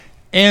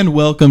And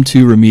welcome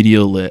to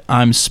Remedial Lit.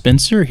 I'm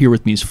Spencer. Here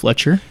with me is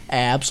Fletcher.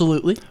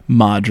 Absolutely.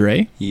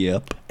 Madre.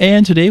 Yep.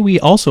 And today we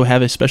also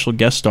have a special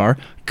guest star,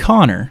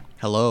 Connor.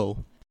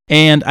 Hello.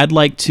 And I'd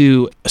like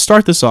to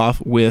start this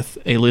off with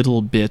a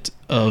little bit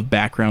of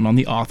background on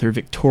the author,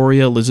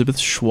 Victoria Elizabeth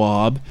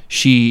Schwab.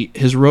 She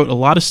has wrote a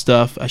lot of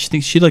stuff. I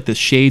think she like the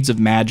Shades of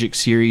Magic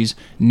series,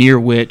 Near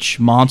Witch,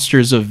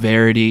 Monsters of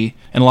Verity,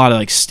 and a lot of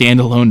like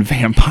standalone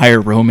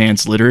vampire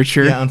romance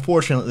literature. Yeah,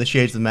 unfortunately, the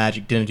Shades of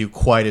Magic didn't do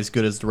quite as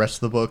good as the rest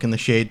of the book in the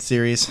Shades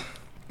series.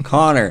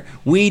 Connor,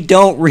 we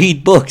don't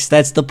read books.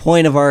 That's the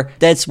point of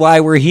that's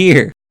why we're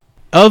here.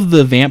 Of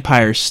the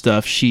vampire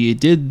stuff, she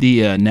did the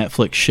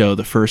Netflix show,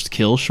 The First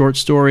Kill short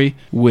story,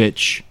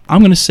 which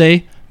I'm going to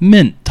say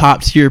mint.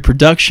 Top tier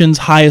productions,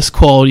 highest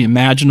quality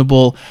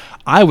imaginable.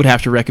 I would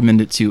have to recommend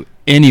it to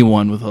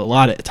anyone with a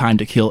lot of time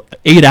to kill,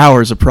 8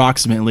 hours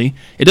approximately.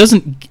 It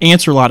doesn't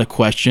answer a lot of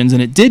questions, and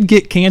it did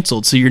get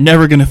canceled, so you're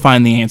never going to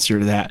find the answer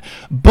to that.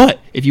 But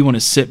if you want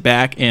to sit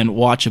back and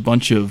watch a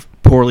bunch of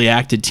poorly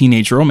acted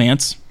teenage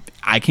romance,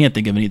 I can't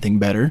think of anything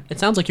better. It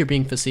sounds like you're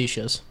being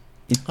facetious.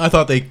 I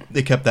thought they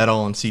kept that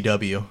all on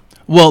CW.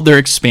 Well, they're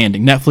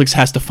expanding. Netflix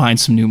has to find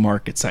some new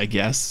markets, I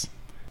guess.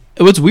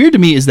 What's weird to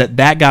me is that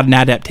got an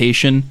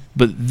adaptation,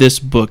 but this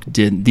book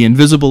didn't. The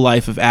Invisible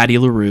Life of Addie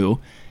LaRue.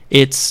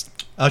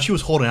 She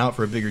was holding out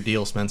for a bigger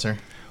deal, Spencer.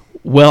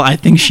 Well, I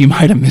think she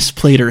might have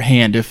misplayed her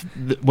hand if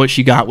what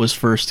she got was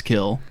First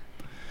Kill.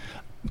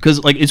 Because,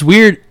 it's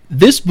weird.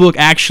 This book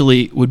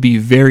actually would be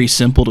very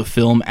simple to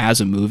film as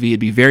a movie.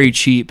 It'd be very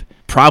cheap,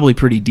 probably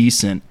pretty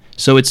decent.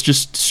 So it's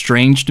just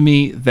strange to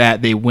me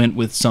that they went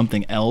with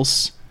something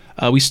else.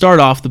 We start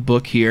off the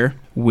book here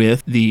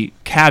with the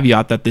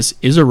caveat that this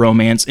is a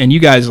romance, and you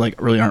guys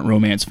really aren't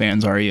romance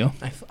fans, are you?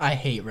 I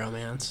hate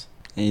romance.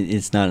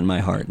 It's not in my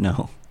heart,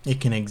 no.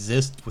 It can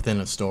exist within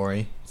a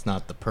story. It's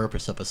not the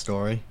purpose of a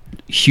story.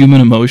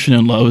 Human emotion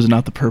and love is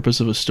not the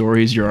purpose of a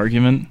story, is your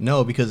argument?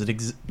 No,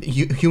 because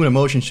human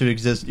emotion should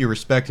exist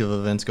irrespective of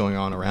events going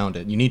on around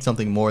it. You need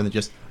something more than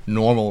just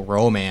normal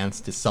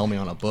romance to sell me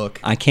on a book.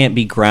 I can't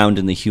be grounded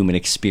in the human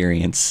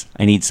experience.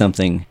 I need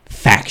something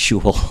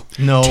factual,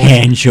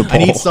 tangible. I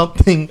need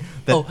something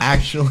that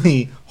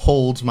actually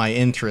holds my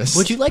interest.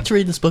 Would you like to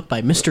read this book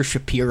by Mr.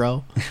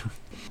 Shapiro?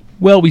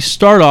 Well, we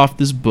start off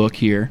this book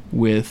here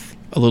with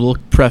a little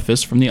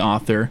preface from the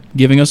author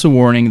giving us a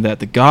warning that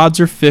the gods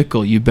are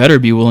fickle. You better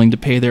be willing to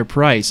pay their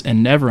price,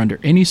 and never under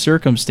any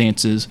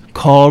circumstances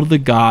call to the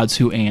gods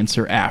who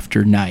answer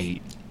after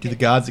night. Do the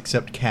gods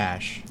accept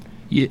cash?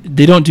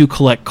 They don't do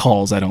collect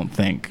calls, I don't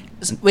think.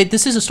 Wait,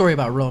 this is a story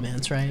about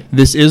romance, right?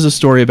 This is a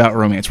story about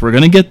romance. We're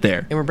going to get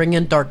there. And we're bringing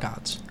in dark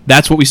gods.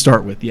 That's what we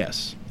start with,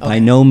 yes. Okay. By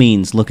no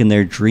means look in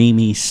their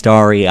dreamy,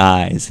 starry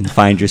eyes and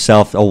find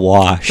yourself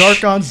awash.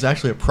 Dark gods is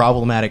actually a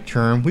problematic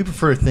term. We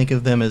prefer to think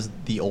of them as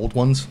the old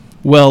ones.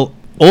 Well,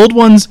 old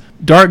ones,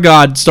 dark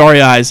god,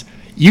 starry eyes.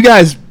 You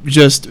guys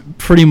just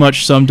pretty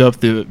much summed up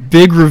the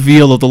big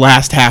reveal of the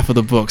last half of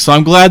the book. So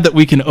I'm glad that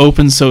we can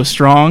open so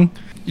strong.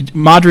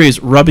 Madre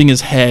is rubbing his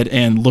head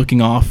and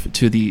looking off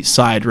to the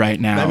side right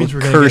now. That means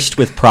we're cursed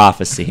with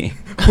prophecy.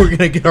 We're going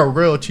to get our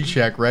royalty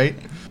check, right?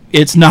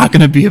 It's not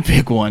going to be a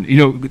big one.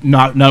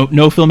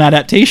 No film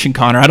adaptation,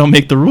 Connor. I don't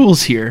make the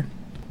rules here.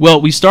 Well,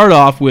 we start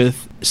off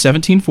with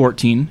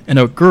 1714, and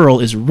a girl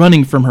is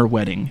running from her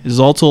wedding. This is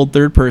all told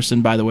third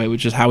person, by the way,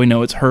 which is how we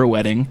know it's her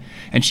wedding.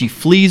 And she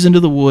flees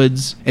into the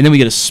woods, and then we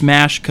get a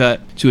smash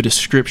cut to a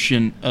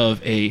description of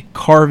a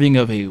carving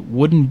of a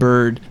wooden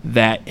bird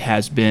that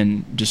has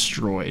been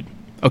destroyed.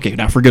 Okay,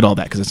 now forget all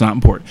that because it's not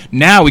important.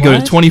 Now we go to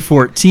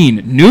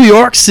 2014, New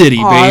York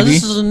City, baby.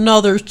 This is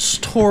another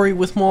story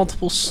with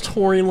multiple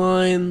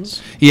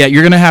storylines. Yeah,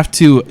 you're going to have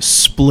to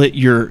split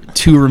your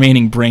 2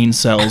 remaining brain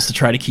cells to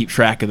try to keep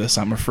track of this,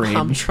 I'm afraid.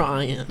 I'm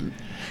trying.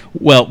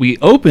 Well, we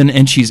open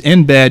and she's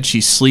in bed,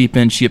 she's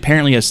sleeping. She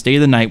apparently has stayed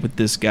the night with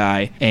this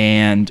guy,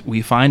 and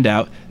we find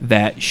out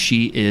that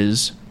she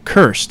is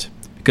cursed.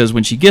 Because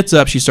when she gets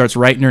up, she starts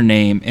writing her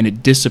name, and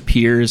it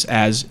disappears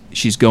as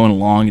she's going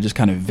along. It just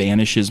kind of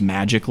vanishes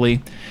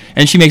magically.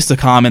 And she makes the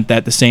comment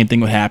that the same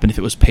thing would happen if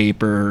it was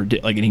paper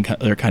or any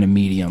other kind of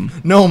medium.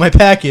 No, my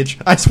package.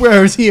 I swear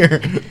I was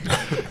here.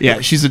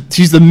 Yeah, she's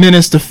the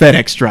menace to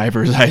FedEx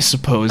drivers, I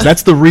suppose.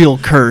 That's the real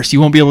curse.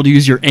 You won't be able to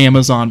use your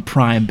Amazon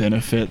Prime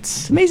benefits.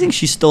 It's amazing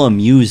she's still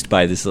amused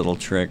by this little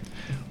trick.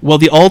 Well,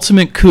 the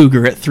ultimate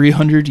cougar at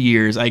 300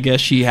 years, I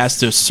guess she has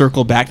to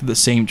circle back to the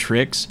same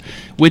tricks,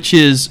 which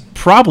is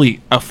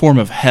probably a form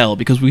of hell,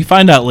 because we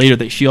find out later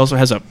that she also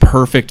has a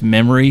perfect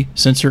memory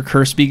since her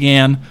curse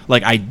began.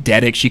 Like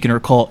eidetic, she can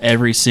recall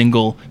every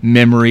single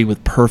memory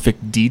with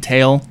perfect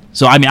detail.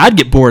 So, I mean, I'd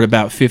get bored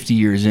about 50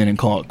 years in and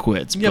call it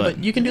quits. Yeah,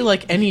 but you can do,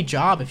 any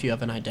job if you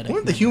have an eidetic.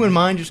 Wouldn't the human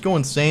mind just go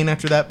insane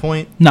after that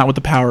point? Not with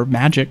the power of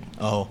magic.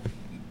 Oh.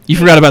 You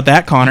forgot about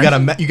that, Connor.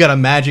 You got a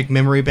magic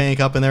memory bank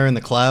up in there in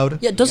the cloud.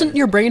 Yeah, doesn't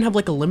your brain have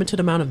like a limited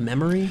amount of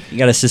memory? You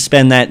got to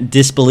suspend that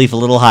disbelief a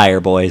little higher,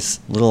 boys.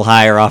 A little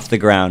higher off the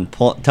ground.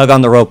 Tug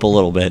on the rope a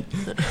little bit.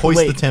 Hoist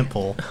Wait. the tent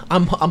pole.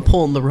 I'm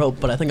pulling the rope,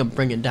 but I think I'm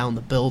bringing down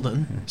the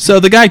building. So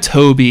the guy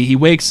Toby, he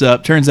wakes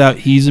up. Turns out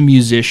he's a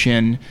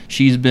musician.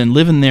 She's been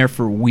living there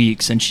for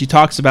weeks, and she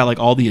talks about like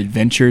all the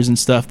adventures and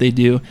stuff they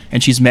do.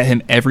 And she's met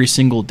him every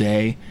single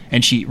day.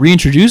 And she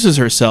reintroduces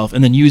herself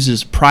and then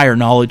uses prior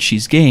knowledge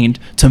she's gained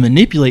to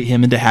manipulate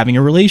him into having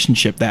a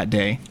relationship that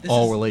day.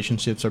 All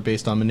relationships are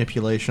based on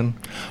manipulation.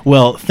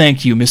 Well,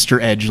 thank you,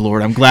 Mr.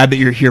 Edgelord. I'm glad that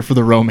you're here for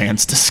the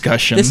romance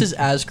discussion. This is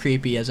as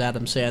creepy as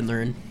Adam Sandler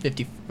in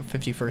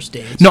 50 First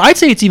Dates. No, I'd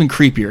say it's even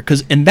creepier,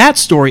 because in that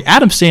story,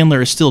 Adam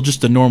Sandler is still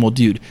just a normal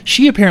dude.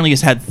 She apparently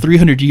has had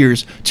 300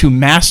 years to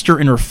master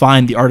and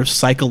refine the art of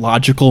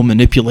psychological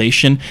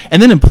manipulation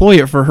and then employ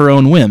it for her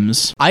own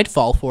whims. I'd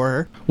fall for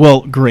her.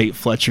 Well, great,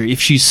 Fletcher. If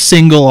she's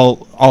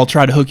single, I'll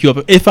try to hook you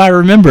up, if I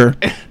remember.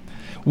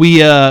 We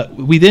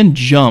then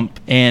jump,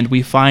 and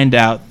we find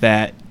out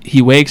that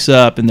he wakes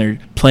up, and they're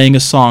playing a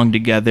song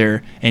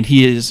together, and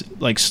he is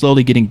like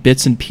slowly getting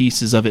bits and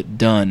pieces of it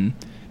done,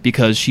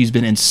 because she's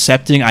been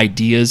incepting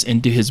ideas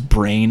into his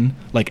brain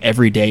like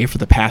every day for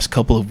the past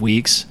couple of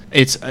weeks.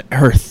 It's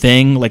her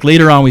thing. Like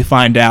later on we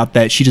find out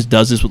that she just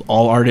does this with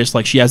all artists.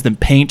 Like she has them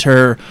paint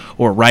her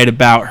or write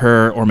about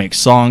her or make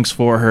songs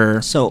for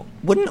her. So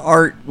wouldn't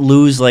art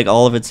lose like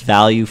all of its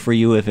value for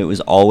you if it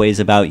was always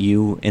about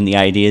you and the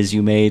ideas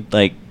you made?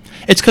 Like,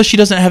 it's because she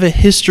doesn't have a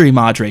history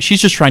madre.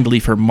 She's just trying to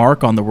leave her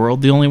mark on the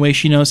world the only way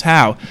she knows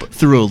how,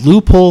 through a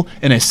loophole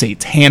and a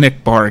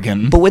satanic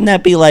bargain. but wouldn't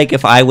that be like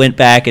if I went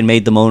back and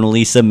made the Mona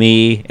Lisa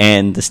me,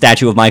 and the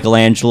statue of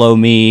Michelangelo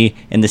me,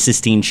 and the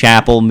Sistine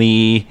Chapel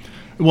me?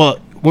 Well,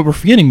 what we're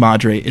forgetting,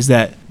 Madre, is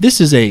that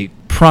this is a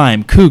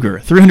prime cougar,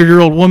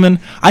 300-year-old woman.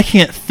 I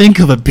can't think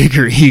of a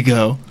bigger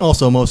ego.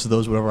 Also, most of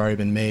those would have already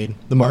been made.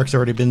 The mark's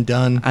already been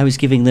done. I was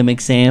giving them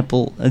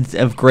example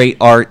of great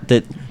art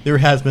that... There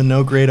has been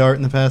no great art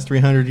in the past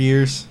 300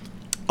 years.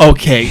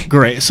 Okay,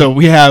 great. So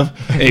we have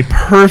a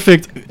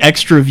perfect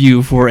extra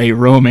view for a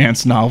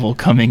romance novel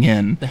coming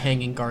in. The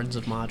Hanging Gardens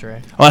of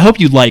Madre. Well, I hope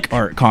you like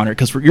art, Connor,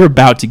 because you're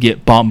about to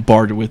get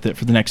bombarded with it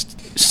for the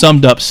next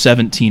summed up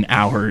 17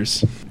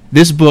 hours.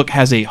 This book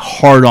has a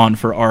hard-on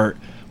for art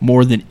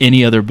more than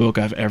any other book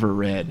I've ever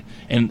read.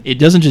 And it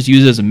doesn't just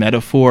use it as a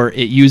metaphor,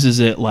 it uses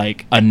it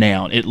like a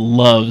noun. It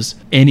loves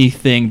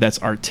anything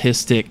that's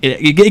artistic.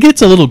 It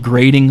gets a little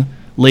grating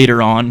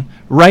later on.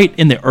 Right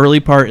in the early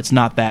part, it's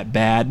not that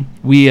bad.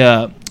 We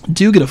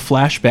do get a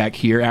flashback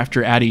here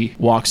after Addie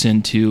walks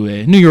into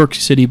a New York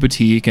City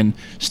boutique and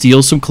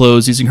steals some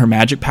clothes using her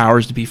magic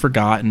powers to be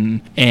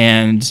forgotten.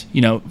 And,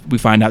 you know, we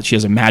find out she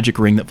has a magic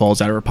ring that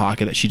falls out of her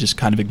pocket that she just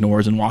kind of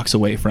ignores and walks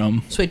away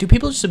from. So wait, do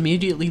people just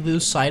immediately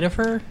lose sight of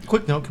her?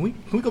 Quick note, can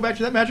we go back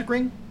to that magic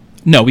ring?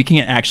 No, we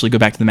can't actually go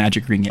back to the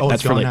magic ring yet. Oh,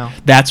 That's it's for gone later. now.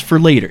 That's for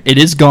later. It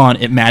is gone.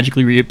 It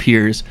magically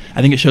reappears.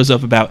 I think it shows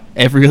up about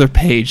every other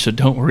page, so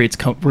don't worry.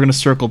 We're going to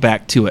circle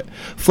back to it.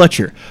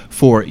 Fletcher,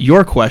 for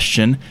your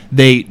question,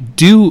 they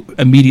do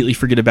immediately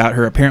forget about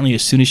her apparently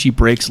as soon as she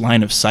breaks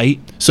line of sight.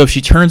 So if she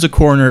turns a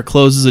corner,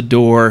 closes a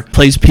door,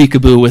 plays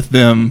peekaboo with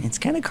them. It's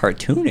kind of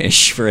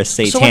cartoonish for a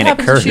satanic So what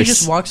happens curse. if she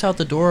just walks out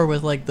the door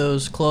with like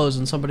those clothes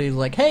and somebody's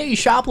like, "Hey,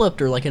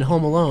 shoplifter," like in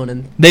Home Alone,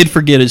 and They'd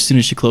forget as soon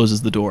as she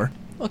closes the door.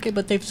 okay,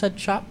 but they've said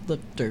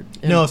shoplifter.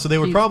 No, so they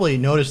would probably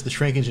notice the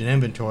shrinkage in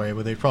inventory,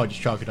 but they'd probably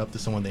just chalk it up to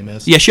someone they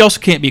missed. Yeah, she also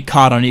can't be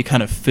caught on any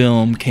kind of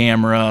film,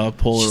 camera,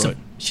 Polaroid.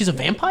 She's a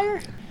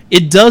vampire?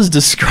 It does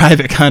describe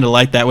it kind of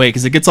like that way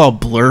because it gets all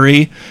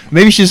blurry.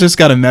 Maybe she's just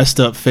got a messed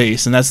up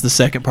face, and that's the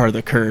second part of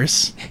the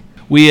curse.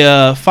 We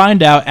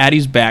find out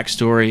Addie's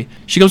backstory.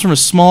 She comes from a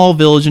small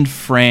village in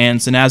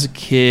France, and as a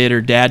kid,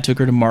 her dad took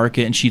her to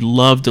market, and she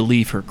loved to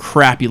leave her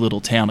crappy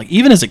little town. Like,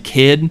 even as a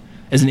kid,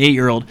 as an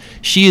 8-year-old,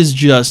 she is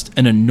just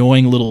an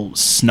annoying little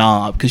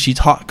snob because she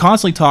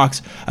constantly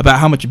talks about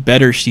how much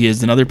better she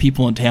is than other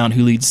people in town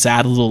who lead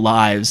sad little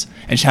lives,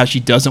 and how she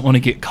doesn't want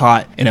to get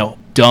caught in a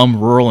dumb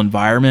rural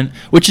environment,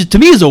 which is, to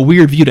me, is a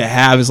weird view to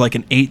have as like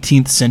an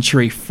 18th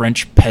century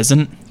French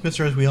peasant.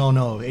 Mr. As we all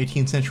know,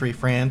 18th century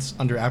France,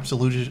 under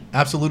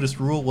absolutist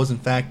rule, was in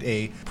fact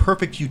a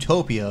perfect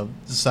utopia of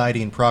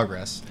society in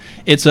progress.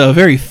 It's a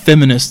very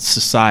feminist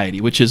society,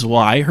 which is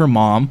why her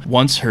mom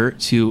wants her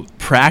to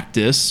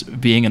practice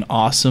being an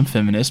awesome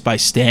feminist by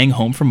staying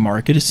home from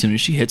market as soon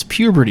as she hits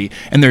puberty.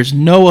 And there's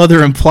no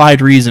other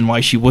implied reason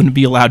why she wouldn't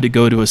be allowed to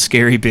go to a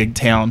scary big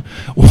town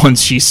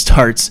once she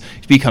starts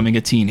becoming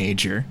a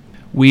teenager.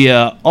 We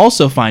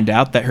also find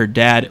out that her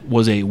dad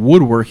was a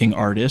woodworking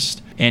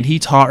artist, and he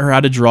taught her how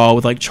to draw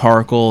with like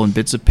charcoal and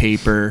bits of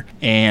paper,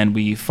 and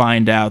we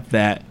find out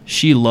that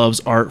she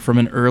loves art from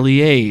an early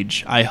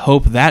age. I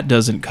hope that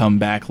doesn't come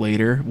back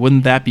later.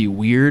 Wouldn't that be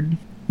weird?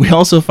 We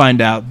also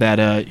find out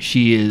that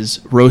she is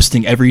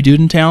roasting every dude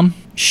in town.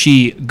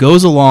 She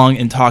goes along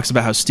and talks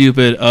about how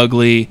stupid,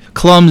 ugly,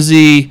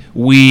 clumsy,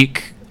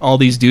 weak all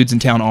these dudes in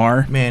town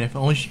are. Man, if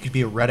only she could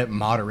be a Reddit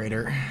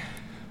moderator.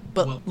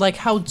 But like,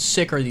 how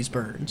sick are these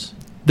burns?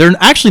 They're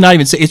actually not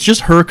even saying. It's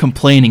just her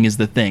complaining is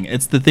the thing.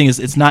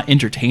 It's not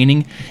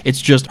entertaining.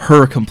 It's just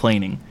her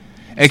complaining.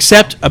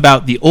 Except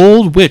about the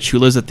old witch who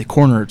lives at the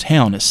corner of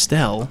town,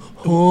 Estelle.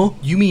 Huh?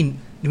 You mean,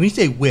 when you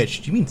say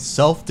witch, do you mean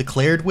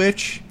self-declared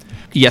witch?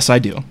 Yes, I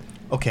do.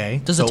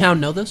 Okay. Does the town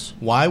know this?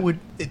 Why would,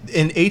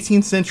 in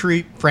 18th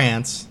century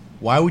France,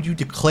 why would you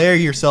declare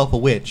yourself a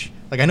witch?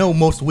 Like, I know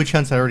most witch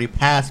hunts had already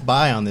passed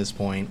by on this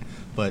point,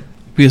 but...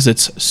 Because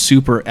it's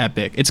super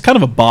epic. It's kind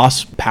of a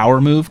boss power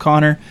move,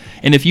 Connor.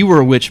 And if you were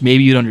a witch,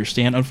 maybe you'd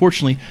understand.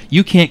 Unfortunately,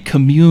 you can't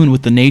commune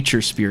with the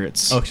nature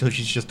spirits. Oh, so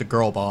she's just a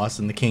girl boss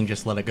and the king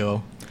just let it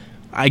go.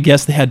 I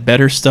guess they had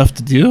better stuff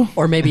to do.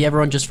 Or maybe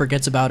everyone just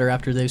forgets about her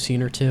after they've seen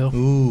her too.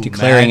 Ooh,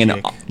 Declaring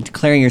magic.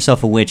 declaring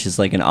yourself a witch is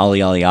like an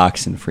ollie ollie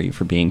oxen for you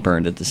for being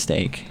burned at the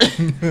stake.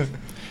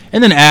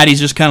 And then Addie's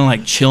just kind of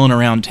like chilling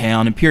around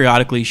town, and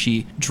periodically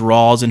she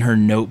draws in her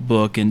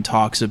notebook and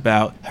talks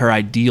about her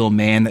ideal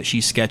man that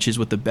she sketches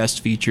with the best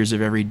features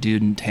of every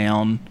dude in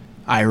town.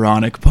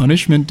 Ironic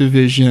punishment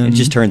division. It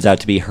just turns out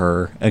to be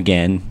her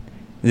again.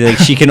 Like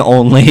she can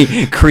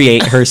only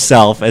create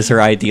herself as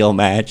her ideal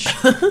match.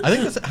 I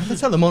think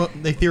that's how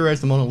they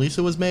theorized the Mona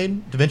Lisa was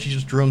made. Da Vinci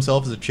just drew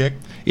himself as a chick.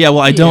 Yeah, well,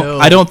 I Ew.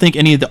 don't think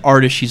any of the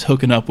artists she's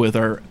hooking up with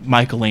are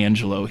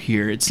Michelangelo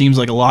here. It seems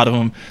like a lot of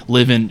them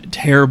live in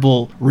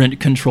terrible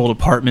rent-controlled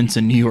apartments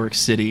in New York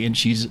City, and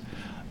she's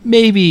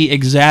maybe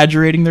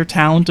exaggerating their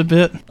talent a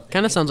bit.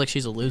 Kind of sounds like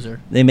she's a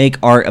loser. They make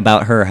art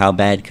about her. How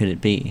bad could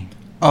it be?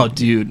 Oh,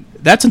 dude,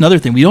 that's another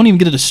thing. We don't even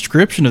get a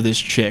description of this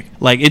chick.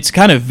 Like, it's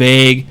kind of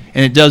vague,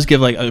 and it does give,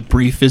 like, a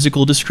brief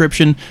physical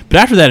description. But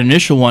after that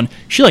initial one,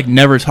 she, like,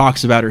 never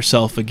talks about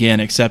herself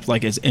again, except,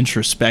 like, as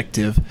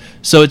introspective.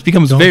 So it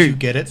becomes Don't very... you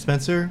get it,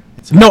 Spencer?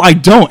 No, I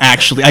don't,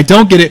 actually. I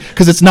don't get it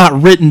because it's not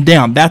written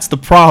down. That's the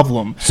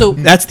problem. So-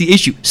 that's the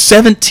issue.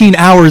 17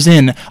 hours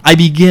in, I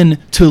begin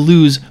to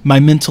lose my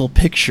mental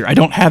picture. I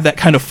don't have that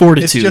kind of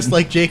fortitude. It's just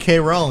like J.K.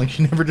 Rowling.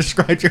 She never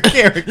described her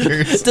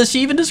characters. Does she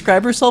even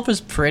describe herself as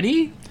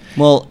pretty?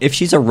 Well, if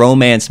she's a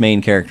romance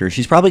main character,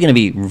 she's probably going to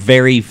be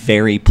very,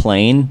 very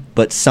plain,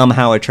 but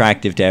somehow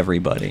attractive to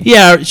everybody.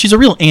 Yeah, she's a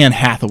real Anne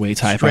Hathaway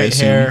type, I Straight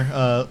assume.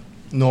 hair,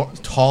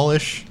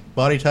 tallish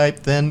body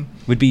type, then...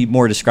 Would be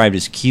more described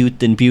as cute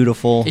than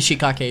beautiful. Is she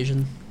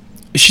Caucasian?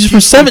 She's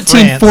from from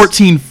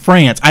 1714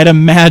 France. I'd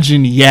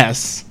imagine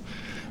yes.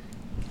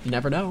 You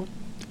never know.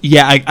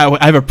 Yeah,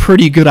 I have a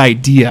pretty good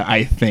idea,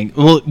 I think.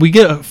 Well, we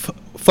get a...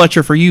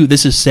 Fletcher, for you,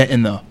 this is set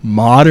in the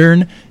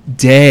modern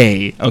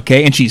day,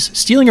 okay? And she's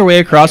stealing her way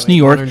across New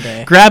York, modern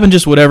day. grabbing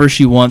just whatever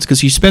she wants, because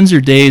she spends her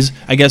days,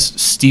 I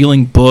guess,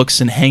 stealing books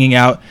and hanging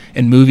out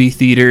in movie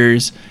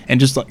theaters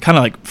and just kind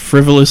of like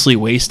frivolously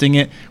wasting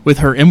it. With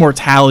her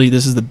immortality,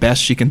 this is the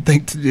best she can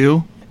think to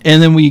do. And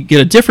then we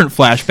get a different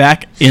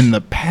flashback in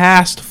the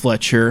past,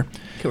 Fletcher,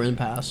 Okay, we're in the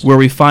past. where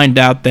we find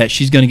out that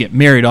she's going to get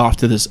married off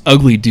to this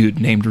ugly dude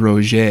named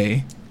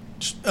Roger.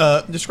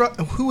 Describe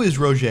who is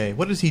Roger?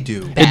 What does he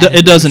do?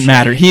 It doesn't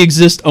matter. He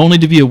exists only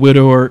to be a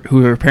widower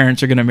who her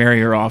parents are going to marry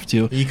her off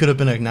to. He could have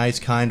been a nice,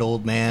 kind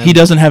old man. He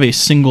doesn't have a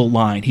single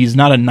line. He's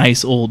not a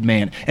nice old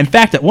man. In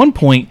fact, at one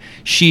point,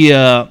 she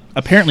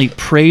apparently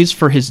prays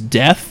for his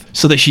death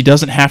so that she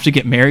doesn't have to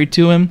get married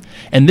to him.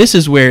 And this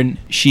is where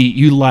she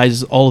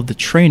utilizes all of the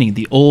training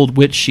the old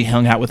witch she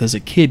hung out with as a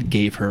kid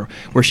gave her,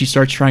 where she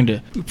starts trying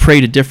to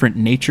pray to different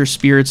nature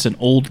spirits and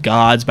old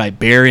gods by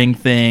burying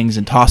things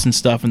and tossing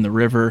stuff in the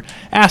river,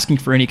 asking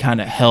for any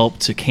kind of help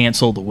to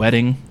cancel the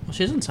wedding. Well,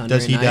 she doesn't sound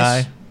Does very he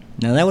nice. die?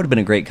 Now, that would have been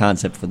a great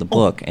concept for the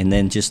book, and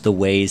then just the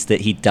ways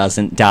that he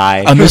doesn't die.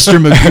 A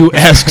Mr.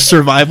 Magoo-esque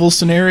survival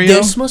scenario.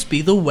 This must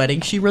be the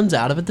wedding she runs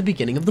out of at the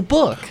beginning of the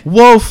book.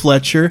 Whoa,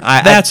 Fletcher.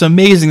 I- That's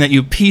amazing that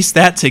you pieced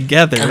that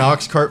together. An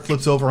ox cart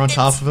flips over on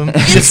top of him.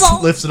 He just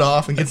all- lifts it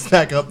off and gets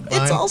back up. It's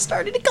fine. all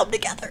starting to come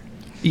together.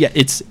 Yeah,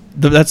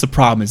 that's the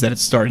problem, is that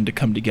it's starting to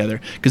come together.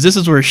 Because this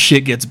is where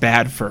shit gets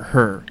bad for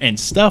her, and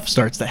stuff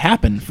starts to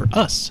happen for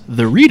us,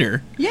 the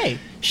reader. Yay.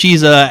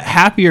 She's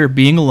happier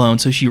being alone,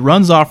 so she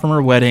runs off from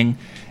her wedding,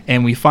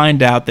 and we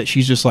find out that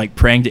she's just like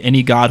praying to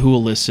any god who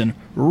will listen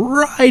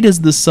right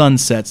as the sun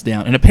sets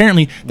down. And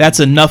apparently that's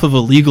enough of a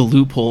legal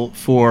loophole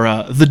for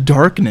the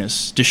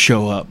darkness to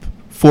show up,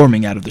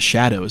 forming out of the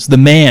shadows. The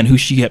man who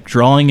she kept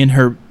drawing in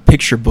her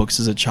picture books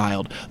as a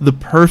child, the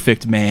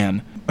perfect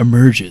man,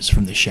 emerges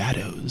from the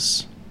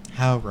shadows.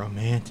 How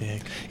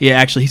romantic. Yeah,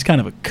 actually, he's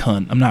kind of a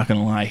cunt. I'm not going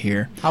to lie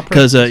here. How perfect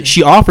Because is he?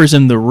 she offers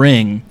him the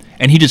ring,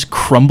 and he just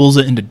crumbles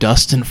it into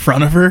dust in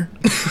front of her,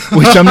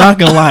 which I'm not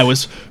going to lie,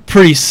 was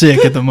pretty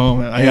sick at the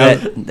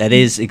moment. That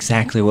is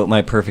exactly what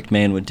my perfect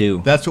man would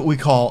do. That's what we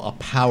call a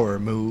power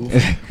move.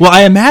 Well,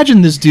 I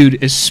imagine this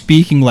dude is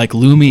speaking like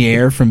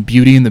Lumiere from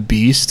Beauty and the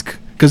Beast,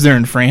 because they're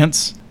in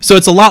France. So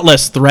it's a lot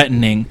less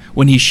threatening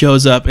when he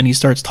shows up and he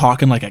starts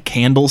talking like a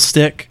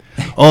candlestick.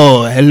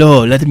 Oh,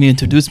 hello, let me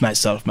introduce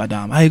myself,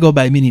 madame. I go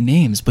by many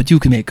names, but you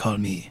may call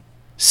me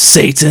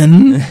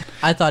Satan.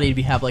 I thought he'd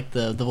have like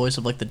the voice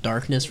of like the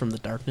darkness from the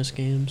Darkness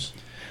games.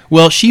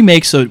 Well, she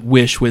makes a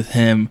wish with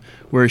him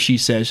where she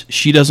says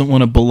she doesn't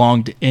want to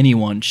belong to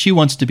anyone. She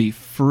wants to be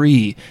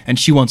free, and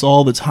she wants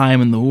all the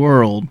time in the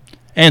world.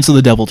 And so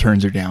the devil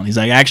turns her down. He's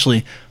like,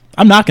 actually,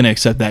 I'm not going to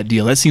accept that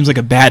deal. That seems like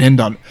a bad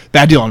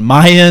deal on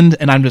my end,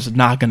 and I'm just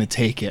not going to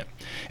take it.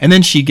 And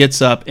then she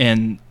gets up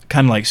and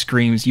kind of like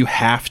screams, "You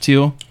have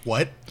to."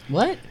 What?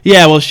 What?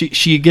 Yeah, well,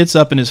 she gets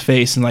up in his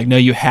face and like, "No,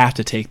 you have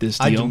to take this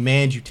deal." I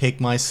demand you take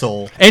my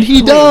soul. And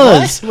he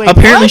does. what? Wait,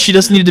 Apparently, what? she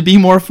just needed to be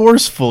more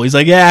forceful. He's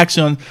like, "Yeah,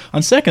 actually,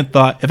 on second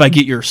thought, if I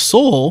get your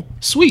soul,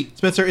 sweet."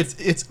 Spencer,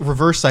 it's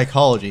reverse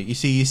psychology. You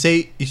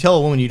see, you tell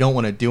a woman you don't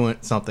want to do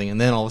something, and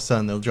then all of a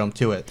sudden they'll jump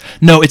to it.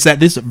 No, it's that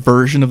this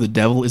version of the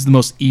devil is the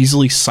most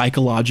easily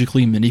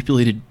psychologically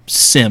manipulated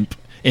simp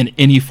in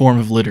any form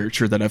of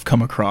literature that I've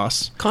come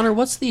across. Connor,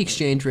 what's the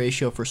exchange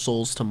ratio for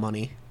souls to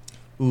money?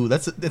 Ooh,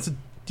 that's a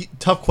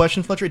tough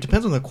question, Fletcher. It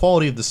depends on the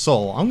quality of the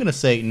soul. I'm gonna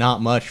say not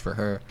much for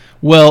her.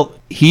 Well,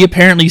 he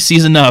apparently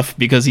sees enough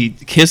because he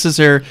kisses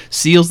her,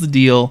 seals the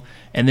deal,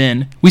 and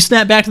then we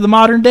snap back to the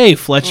modern day,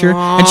 Fletcher,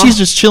 and she's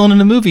just chilling in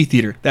a movie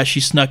theater that she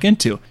snuck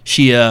into.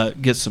 She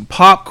gets some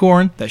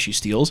popcorn that she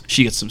steals.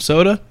 She gets some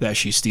soda that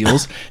she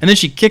steals, and then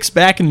she kicks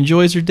back and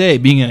enjoys her day,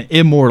 being an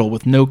immortal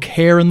with no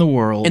care in the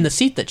world. In the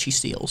seat that she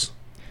steals.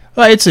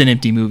 Well, it's an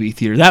empty movie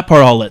theater. That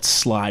part I'll let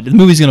slide. The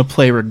movie's going to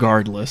play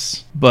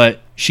regardless. But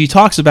she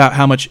talks about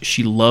how much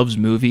she loves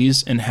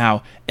movies and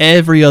how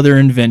every other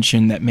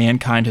invention that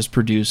mankind has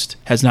produced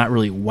has not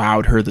really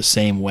wowed her the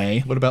same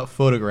way. What about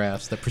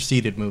photographs that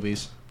preceded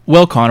movies?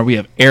 Well, Connor, we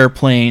have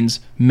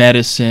airplanes,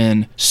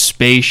 medicine,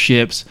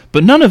 spaceships,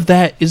 but none of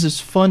that is as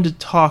fun to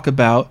talk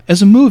about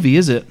as a movie,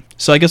 is it?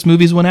 So I guess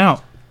movies went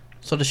out.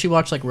 So does she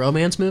watch like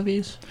romance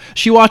movies?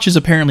 She watches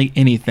apparently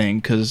anything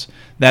because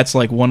that's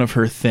like one of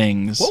her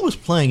things. What was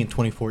playing in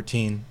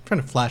 2014? I'm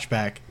trying to flash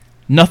back.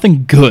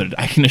 Nothing good,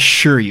 I can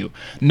assure you.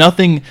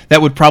 Nothing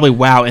that would probably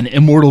wow an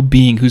immortal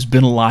being who's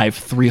been alive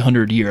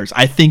 300 years.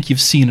 I think you've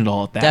seen it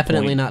all at that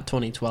Definitely point. not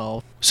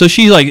 2012. So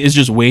she like is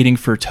just waiting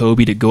for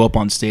Toby to go up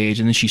on stage,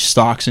 and then she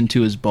stalks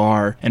into his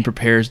bar and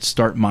prepares to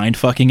start mind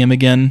fucking him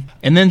again.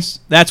 And then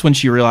that's when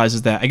she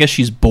realizes that I guess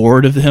she's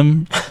bored of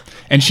him.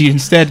 And she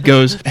instead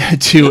goes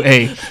to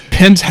a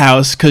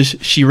penthouse because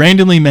she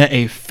randomly met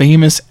a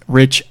famous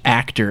rich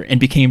actor and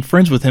became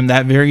friends with him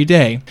that very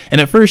day.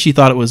 And at first she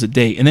thought it was a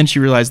date, and then she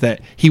realized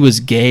that he was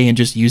gay and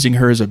just using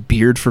her as a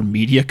beard for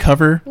media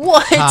cover.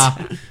 What?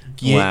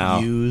 Get Wow.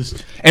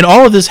 used. And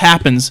all of this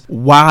happens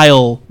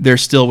while they're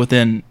still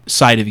within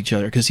sight of each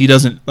other because he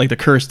doesn't, like, the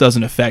curse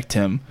doesn't affect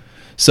him.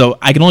 So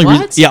I can only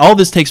What? all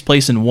this takes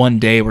place in one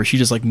day where she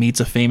just like meets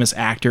a famous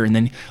actor and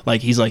then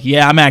like he's like,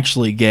 "Yeah, I'm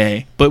actually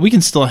gay, but we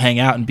can still hang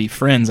out and be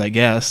friends, I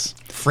guess."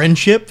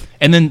 Friendship?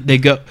 And then they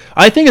go.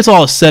 I think it's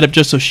all a setup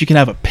just so she can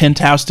have a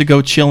penthouse to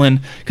go chilling.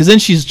 Because then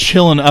she's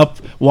chilling up,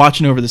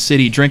 watching over the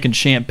city, drinking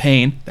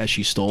champagne that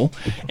she stole,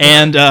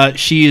 and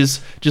she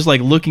is just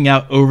like looking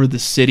out over the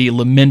city,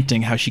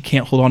 lamenting how she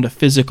can't hold on to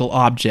physical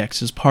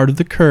objects as part of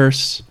the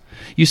curse.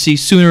 You see,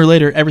 sooner or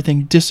later,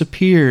 everything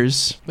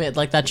disappears. Wait,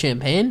 like that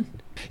champagne?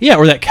 Yeah,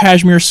 or that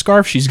cashmere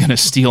scarf she's gonna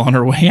steal on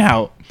her way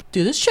out.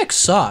 Dude, this chick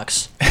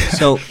sucks.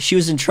 So she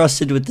was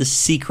entrusted with the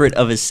secret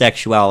of his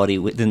sexuality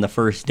within the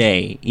first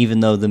day, even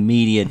though the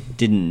media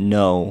didn't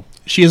know.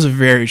 She has a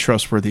very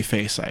trustworthy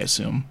face, I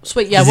assume. So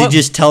wait, yeah, Does what? he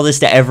just tell this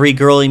to every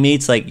girl he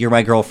meets? Like, you're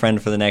my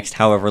girlfriend for the next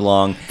however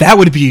long. That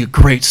would be a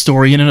great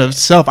story in and of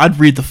itself. I'd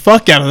read the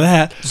fuck out of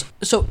that.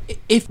 So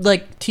if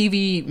like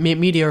TV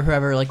media or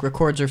whoever like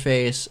records her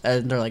face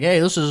and they're like, "Hey,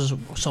 this is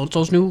so and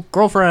so's new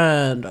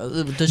girlfriend,"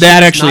 does she That just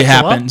actually not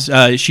show up?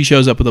 happens. She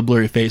shows up with a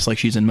blurry face like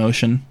she's in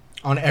motion.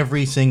 On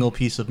every single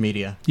piece of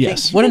media.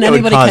 Yes. Wouldn't That would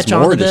anybody cause catch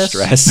on more to this?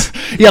 distress.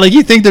 Yeah, like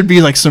you think there'd be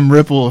like some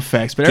ripple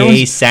effects, but Gay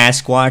everyone's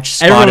Sasquatch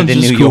spotted everyone's in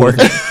just New cool York.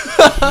 with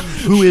it.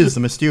 Who is the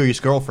mysterious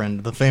girlfriend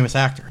of the famous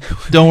actor?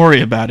 Don't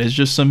worry about it. It's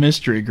just some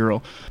mystery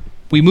girl.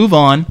 We move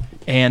on,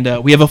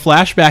 and we have a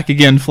flashback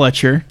again,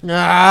 Fletcher.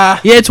 Ah,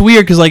 Yeah, it's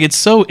weird because like it's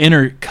so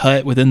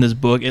intercut within this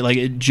book.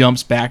 It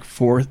jumps back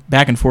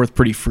and forth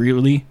pretty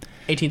freely.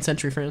 18th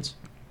century France.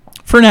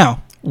 For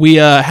now, we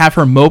have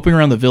her moping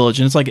around the village,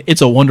 and it's like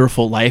It's a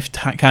Wonderful Life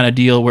kind of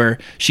deal where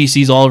she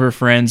sees all of her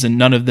friends and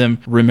none of them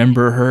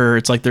remember her.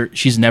 It's like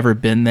she's never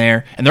been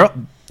there, and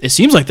it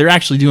seems like they're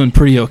actually doing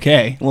pretty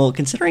okay. Well,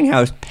 considering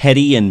how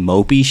petty and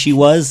mopey she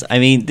was, I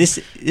mean, this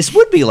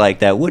would be like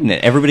that, wouldn't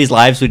it? Everybody's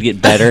lives would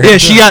get better. Yeah,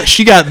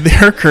 she got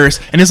their curse,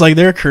 and it's like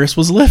their curse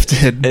was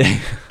lifted.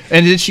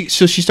 And then she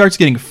starts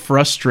getting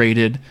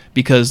frustrated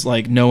because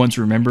like no one's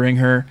remembering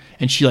her,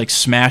 and she like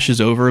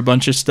smashes over a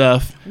bunch of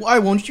stuff. Why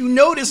won't you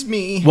notice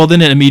me? Well,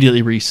 then it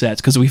immediately resets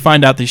because we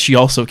find out that she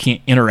also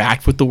can't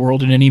interact with the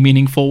world in any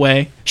meaningful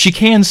way. She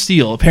can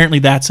steal. Apparently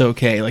that's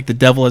okay. Like the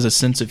devil has a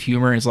sense of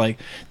humor and is like,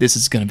 this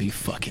is going to be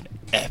fucking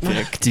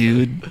epic,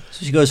 dude.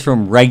 So she goes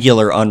from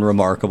regular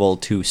unremarkable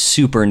to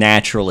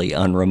supernaturally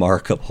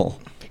unremarkable.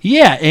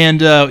 Yeah,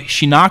 and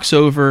she knocks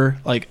over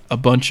like a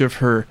bunch of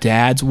her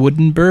dad's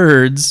wooden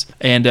birds,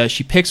 and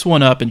she picks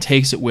one up and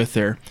takes it with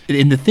her.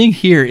 And the thing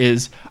here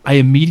is, I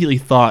immediately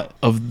thought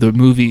of the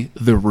movie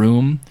The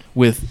Room,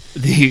 with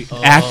the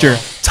actor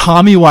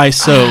Tommy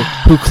Wiseau,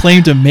 who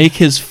claimed to make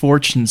his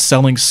fortune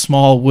selling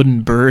small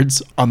wooden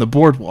birds on the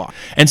boardwalk.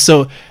 And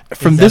so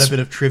from Is this, that a bit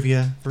of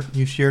trivia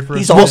you shared for us?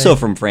 He's today? also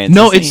from France.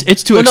 no, isn't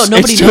it's he? to Well, no, nobody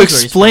it's knows to where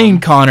he's explain,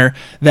 from. Connor,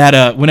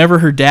 that whenever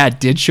her dad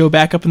did show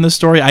back up in the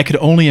story, I could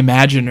only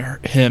imagine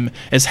him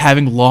as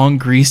having long,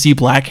 greasy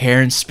black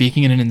hair and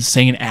speaking in an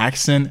insane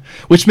accent,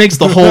 which makes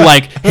the whole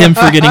like him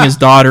forgetting his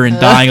daughter and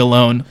dying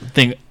alone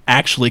thing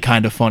actually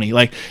kind of funny.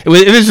 Like it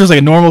was just like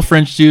a normal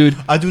French dude.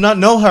 I do not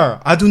know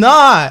her. I do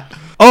not.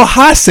 Oh,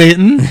 hi,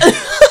 Satan.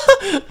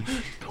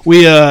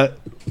 We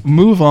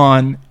move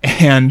on,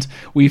 and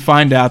we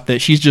find out that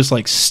she's just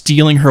like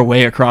stealing her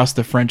way across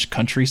the French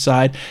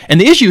countryside. And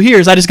the issue here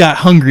is I just got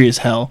hungry as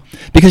hell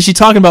because she's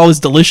talking about all this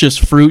delicious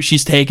fruit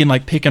she's taking,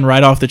 like picking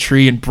right off the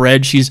tree, and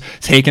bread she's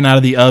taking out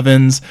of the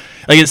ovens.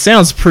 Like, it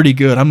sounds pretty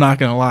good, I'm not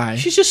gonna lie.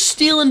 She's just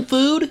stealing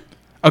food?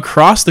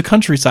 Across the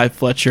countryside,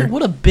 Fletcher.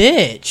 What a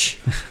bitch.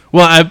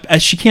 Well,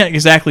 she can't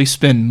exactly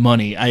spend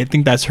money. I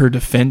think that's her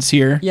defense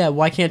here. Yeah,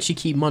 why can't she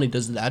keep money?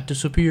 Does that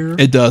disappear?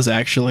 It does,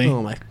 actually.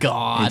 Oh my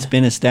god. It's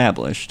been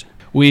established.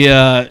 We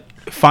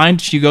find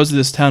she goes to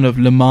this town of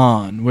Le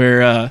Mans,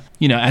 where,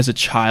 as a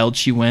child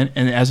she went,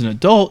 and as an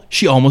adult,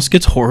 she almost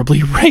gets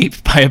horribly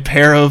raped by a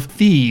pair of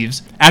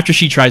thieves after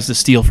she tries to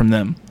steal from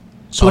them.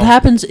 So what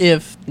happens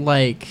if,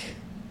 like...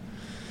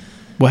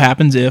 What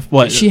happens if...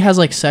 What? She has,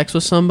 like, sex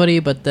with somebody,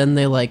 but then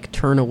they, like,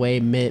 turn away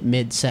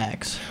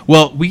mid-sex.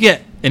 Well, we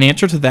get an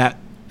answer to that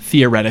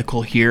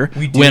theoretical here.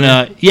 We do?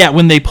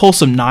 When they pull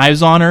some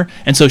knives on her,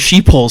 and so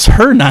she pulls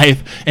her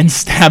knife and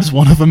stabs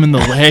one of them in the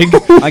leg.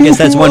 I guess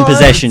that's one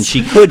possession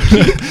she could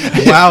keep.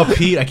 Wow,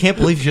 Pete, I can't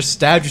believe you just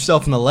stabbed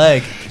yourself in the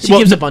leg. She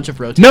gives a bunch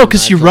of rotating No,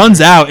 because she knives runs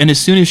over. out, and as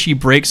soon as she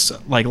breaks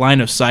like line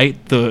of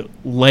sight, the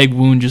leg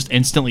wound just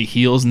instantly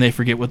heals, and they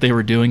forget what they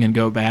were doing and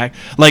go back.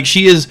 Like,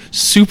 she is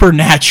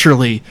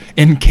supernaturally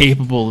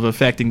incapable of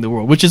affecting the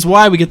world, which is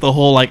why we get the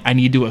whole like I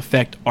need to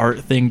affect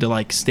art thing to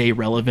like stay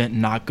relevant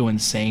and not go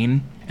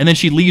insane. And then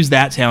she leaves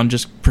that town,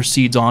 just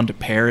proceeds on to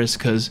Paris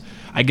because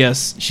I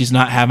guess she's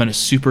not having a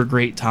super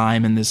great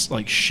time in this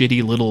like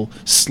shitty little,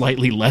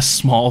 slightly less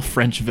small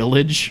French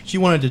village. She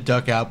wanted to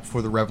duck out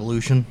before the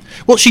revolution.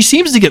 Well, she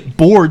seems to get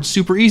bored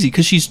super easy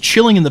because she's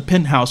chilling in the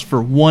penthouse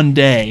for one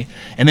day,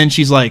 and then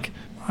she's like,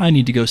 I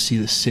need to go see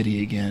the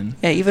city again.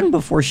 Yeah, even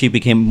before she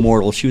became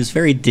mortal, she was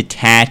very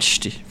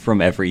detached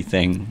from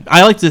everything.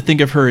 I like to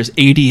think of her as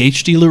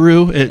ADHD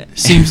LaRue. It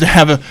seems to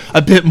have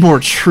a bit more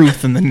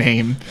truth in the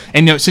name.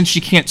 And since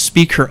she can't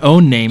speak her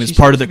own name as She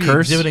part of the seems to be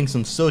curse. exhibiting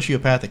some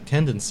sociopathic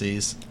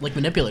tendencies. Like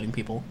manipulating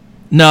people.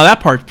 No,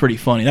 that part's pretty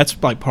funny.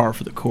 That's like par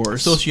for the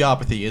course.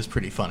 Sociopathy is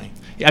pretty funny.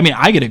 I mean,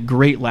 I get a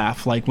great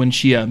laugh, like when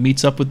she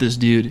meets up with this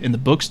dude in the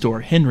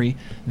bookstore, Henry,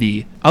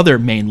 the other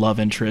main love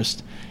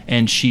interest,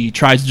 and she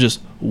tries to just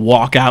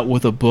walk out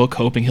with a book,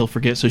 hoping he'll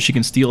forget so she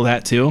can steal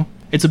that too.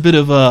 It's a bit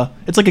of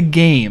it's like a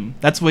game.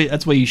 That's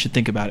the way you should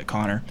think about it,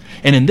 Connor.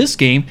 And in this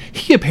game,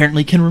 he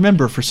apparently can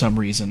remember for some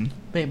reason.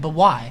 Wait, but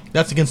why?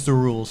 That's against the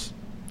rules.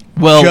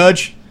 Well,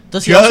 Judge.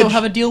 Does he Judge. also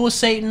have a deal with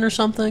Satan or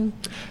something?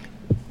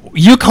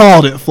 you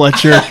called it,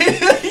 Fletcher.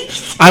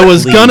 I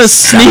was Please gonna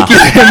stop. sneak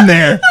it in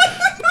there,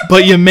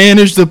 but you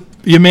managed to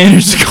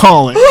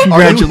call it. Our new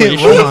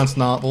Congratulations. hit romance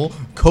novel,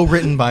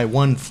 co-written by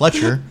one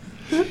Fletcher.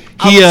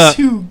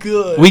 Too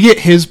good. We get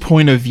his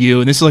point of view,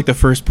 and this is like the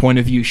first point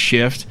of view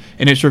shift,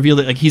 and it's revealed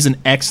that like he's an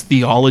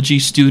ex-theology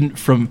student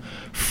from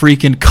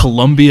freaking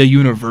Columbia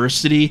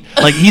University.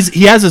 Like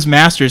he has his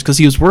master's because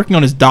he was working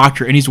on his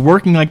doctorate, and he's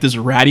working like this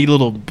ratty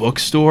little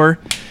bookstore.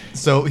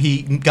 So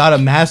he got a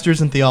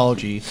master's in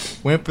theology,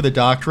 went for the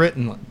doctorate,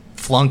 and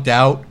flunked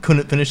out,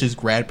 couldn't finish his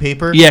grad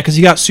paper. Yeah, because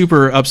he got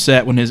super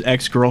upset when his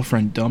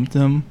ex-girlfriend dumped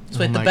him. So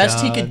wait, Oh the my best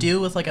he God. could do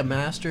with like a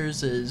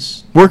master's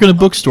is Work in a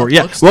bookstore. a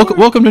Yeah, bookstore?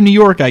 welcome to New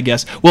York, I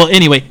guess. Well,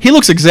 anyway, he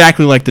looks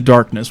exactly like the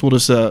Darkness. We'll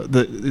just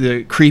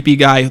the creepy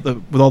guy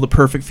with all the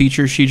perfect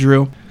features she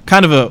drew.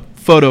 Kind of a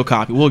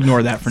photocopy. We'll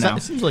ignore that for now.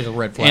 It seems like a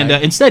red flag. And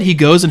instead, he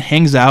goes and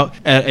hangs out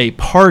at a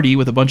party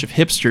with a bunch of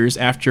hipsters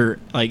after,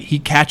 like, he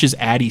catches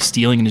Addie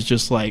stealing and is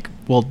just like,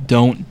 well,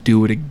 don't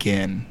do it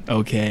again,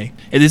 okay?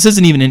 And this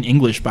isn't even in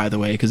English, by the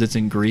way, because it's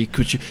in Greek.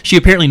 Which she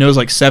apparently knows,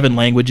 like, 7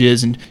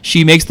 languages, and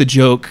she makes the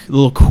joke, the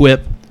little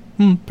quip,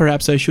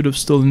 perhaps I should have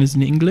stolen this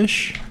in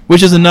English,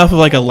 which is enough of,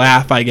 like, a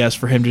laugh, I guess,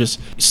 for him to just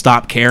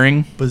stop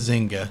caring.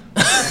 Bazinga.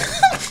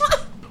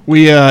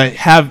 We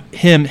have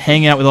him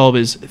hang out with all of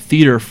his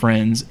theater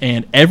friends,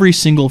 and every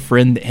single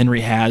friend that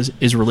Henry has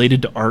is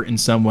related to art in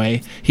some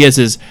way. He has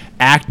his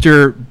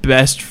actor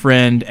best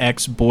friend,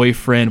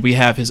 ex-boyfriend. We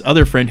have his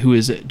other friend who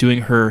is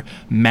doing her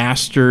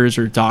master's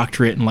or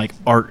doctorate in like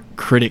art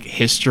critic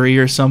history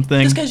or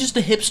something. this guy's just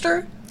a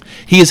hipster?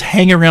 He is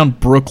hanging around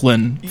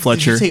Brooklyn,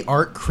 Fletcher. Did you say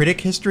art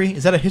critic history?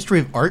 Is that a history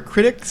of art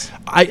critics?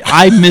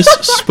 I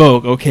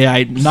misspoke, okay?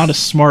 I'm not a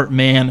smart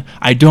man.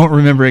 I don't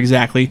remember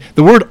exactly.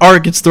 The word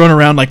art gets thrown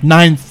around like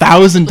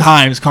 9,000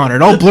 times, Connor.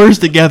 It all blurs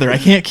together. I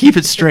can't keep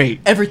it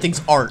straight.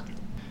 Everything's art.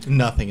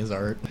 Nothing is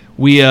art.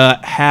 We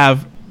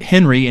have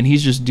Henry, and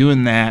he's just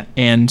doing that,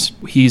 and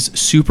he's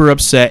super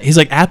upset. He's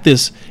like at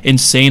this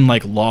insane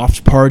like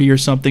loft party or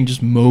something,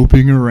 just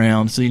moping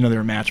around. So they're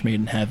a match made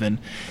in heaven,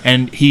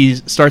 and he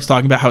starts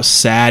talking about how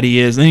sad he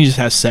is. And then he just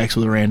has sex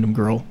with a random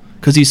girl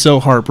because he's so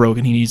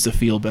heartbroken. He needs to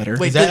feel better.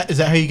 Wait, is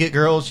that how you get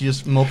girls? You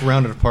just mope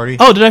around at a party?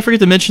 Oh, did I forget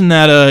to mention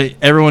that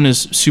everyone is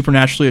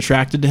supernaturally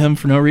attracted to him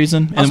for no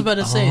reason? I was about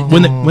to say,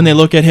 When they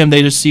look at him,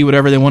 they just see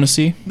whatever they want to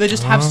see. they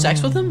just have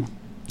sex with him?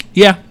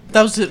 Yeah,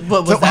 That was it.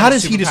 What was So that how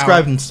does he superpower?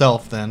 describe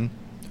himself then?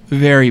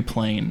 very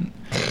plain.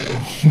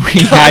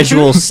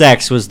 Casual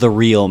sex was the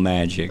real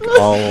magic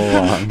all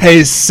along.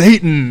 Hey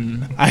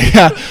Satan!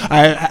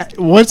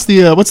 What's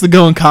the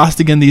going cost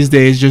again these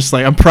days? Just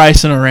like I'm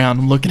pricing around,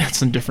 I'm looking at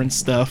some different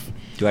stuff.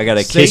 Do I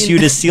gotta kiss you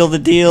to seal the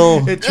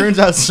deal? It turns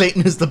out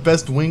Satan is the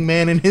best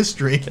wingman in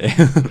history.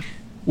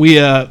 We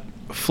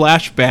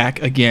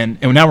flashback again,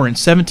 and now we're in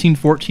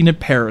 1714 in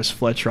Paris,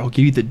 Fletcher. I'll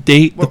give you the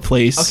date, the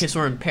place. Okay, so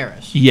we're in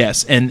Paris.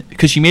 Yes, and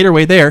because she made her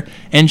way there,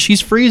 and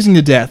she's freezing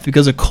to death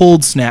because a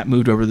cold snap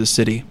moved over the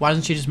city. Why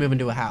doesn't she just move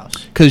into a house?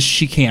 Because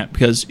she can't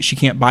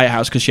buy a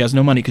house because she has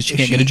no money because she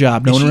can't get a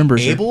job. No one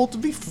remembers her. Able to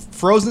be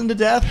frozen to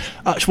death?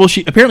 Well,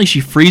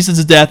 she freezes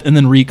to death and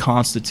then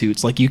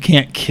reconstitutes. Like you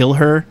can't kill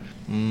her.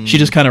 She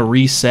just kind of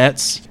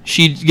resets.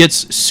 She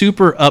gets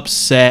super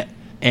upset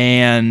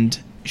and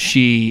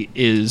she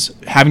is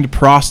having to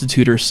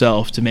prostitute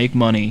herself to make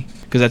money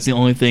because that's the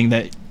only thing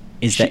that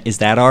Is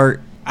that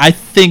art? I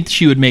think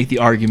she would make the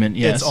argument.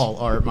 Yes, It's all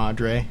art,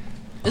 Madre.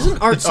 Isn't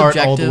art It's art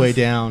subjective? all the way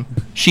down.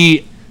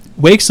 She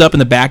wakes up in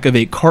the back of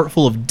a cart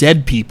full of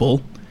dead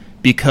people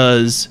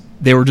because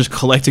they were just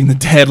collecting the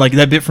dead, like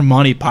that bit from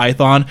Monty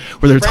Python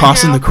where they're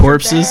tossing the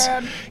corpses.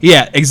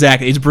 Yeah,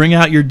 exactly. It's bring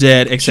out your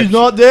dead. Except She's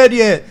not dead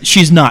yet.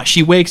 she's not.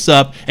 She wakes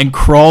up and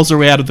crawls her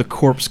way out of the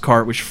corpse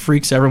cart, which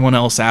freaks everyone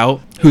else out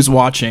who's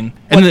watching.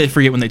 And then they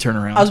forget when they turn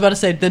around. I was about to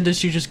say, then does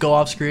she just go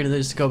off screen and then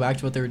just go back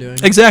to what they were doing?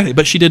 Exactly,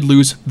 but she did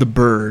lose the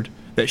bird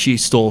that she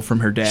stole from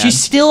her dad. She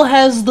still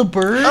has the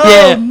bird?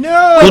 Yeah. Oh, no.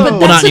 Well, But well,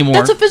 that's not anymore.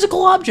 That's a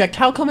physical object.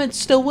 How come it's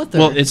still with her?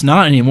 Well, it's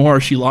not anymore.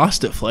 She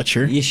lost it,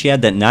 Fletcher. Yeah, she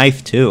had that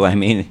knife too. I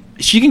mean,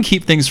 She can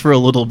keep things for a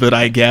little bit,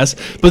 I guess.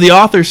 But the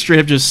author straight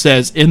up just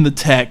says in the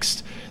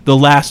text, the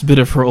last bit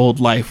of her old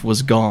life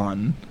was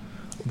gone.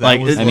 Was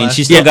I mean, last-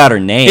 she still got her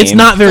name. It's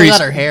not very.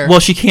 got her hair. Well,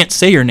 she can't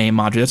say her name,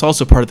 Madre. That's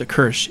also part of the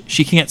curse.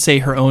 She can't say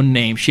her own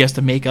name. She has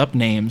to make up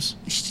names.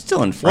 She's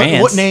still in What,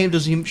 France. what name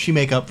does she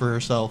make up for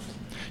herself?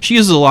 She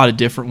uses a lot of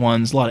different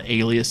ones, a lot of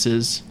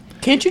aliases.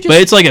 Can't you just...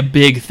 But it's like a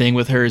big thing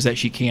with her is that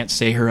she can't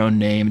say her own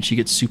name, and she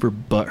gets super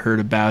butthurt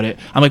about it.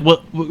 I'm like,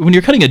 well, when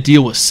you're cutting a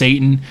deal with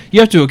Satan,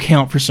 you have to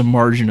account for some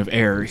margin of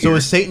error here. So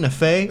is Satan a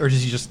fae, or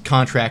does he just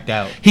contract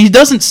out? He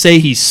doesn't say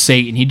he's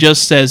Satan. He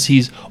just says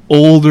he's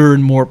older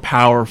and more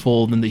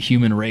powerful than the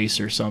human race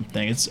or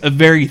something. It's a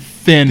very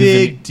thin...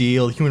 Big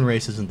deal. The human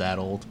race isn't that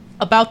old.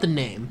 About the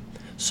name.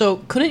 So,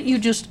 couldn't you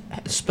just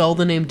spell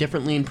the name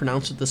differently and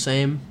pronounce it the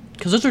same?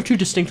 Because those are two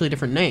distinctly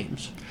different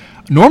names.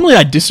 Normally,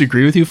 I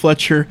disagree with you,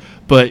 Fletcher,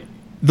 but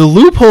the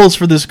loopholes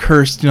for this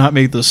curse do not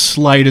make the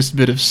slightest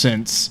bit of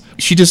sense.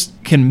 She just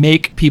can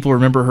make people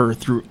remember her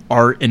through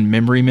art and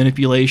memory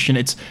manipulation.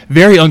 It's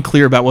very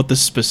unclear about what the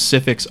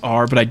specifics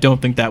are, but I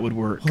don't think that would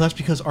work. Well, that's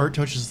because art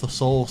touches the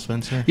soul,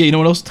 Spencer. Yeah, you know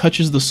what else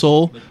touches the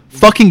soul?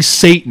 Fucking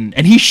Satan.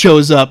 And he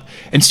shows up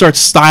and starts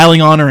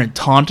styling on her and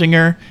taunting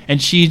her,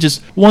 and she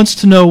just wants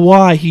to know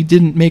why he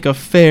didn't make a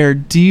fair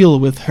deal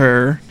with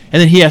her. And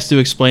then he has to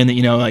explain that,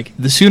 like,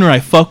 the sooner I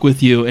fuck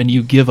with you and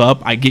you give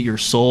up, I get your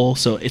soul.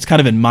 So it's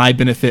kind of in my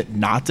benefit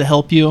not to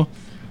help you.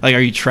 Like, are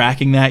you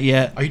tracking that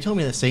yet? Are you telling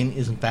me that Satan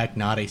is in fact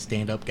not a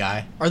stand-up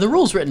guy? Are the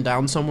rules written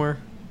down somewhere?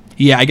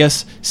 Yeah, I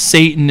guess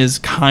Satan is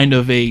kind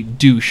of a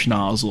douche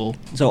nozzle.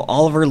 So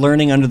Oliver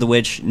learning under the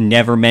witch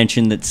never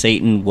mentioned that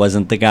Satan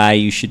wasn't the guy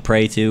you should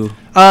pray to.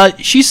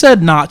 She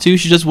said not to.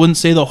 She just wouldn't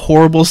say the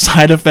horrible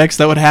side effects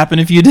that would happen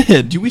if you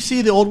did. Do we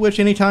see the old witch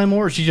anytime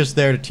more, or is she just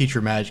there to teach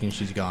her magic and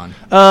she's gone?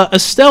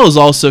 Estelle is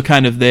also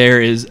kind of there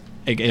as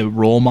a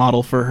role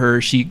model for her.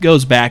 She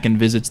goes back and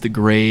visits the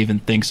grave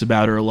and thinks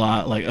about her a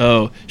lot. Like,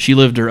 oh, she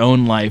lived her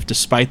own life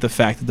despite the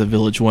fact that the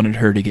village wanted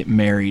her to get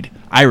married.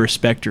 I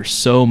respect her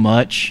so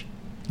much.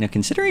 Now,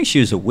 considering she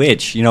was a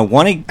witch,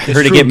 wanting her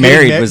to true, get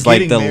married getting was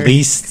like the married.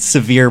 least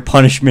severe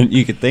punishment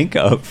you could think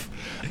of.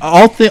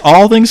 All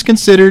things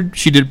considered,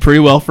 she did pretty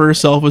well for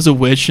herself as a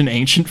witch in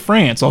ancient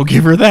France. I'll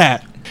give her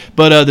that.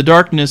 But the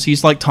darkness,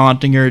 he's like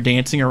taunting her,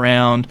 dancing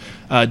around,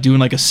 doing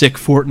like a sick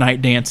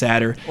Fortnite dance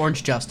at her.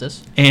 Orange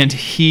Justice. And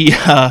he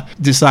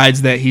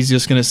decides that he's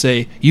just going to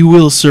say, "You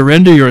will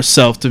surrender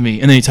yourself to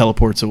me." And then he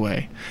teleports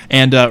away.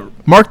 And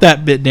mark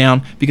that bit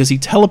down because he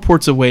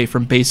teleports away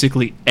from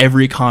basically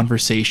every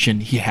conversation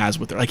he has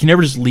with her. Like, he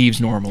never just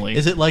leaves normally.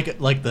 Is it like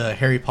the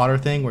Harry Potter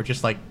thing where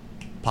just like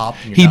pop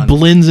and He you're done?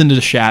 blends into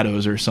the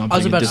shadows or something. I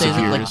was about and to say, is it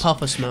disappears. like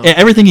Puff of Smoke? Yeah,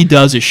 everything he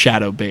does is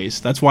shadow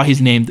based. That's why his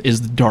name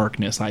is the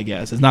Darkness, I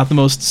guess. It's not the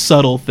most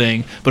subtle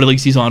thing, but at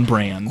least he's on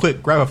brand.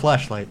 Quick, grab a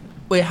flashlight.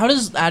 Wait, how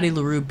does Addie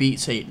LaRue beat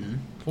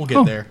Satan? We'll get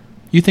Oh. there.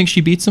 You think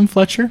she beats him,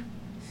 Fletcher?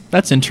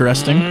 That's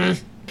interesting.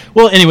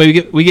 Well,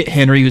 anyway, we get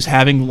Henry, who's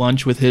having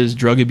lunch with his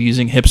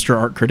drug-abusing hipster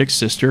art critic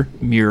sister,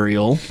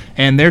 Muriel,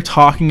 and they're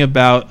talking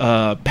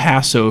about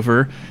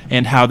Passover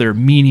and how their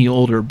meanie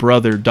older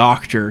brother,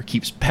 Doctor,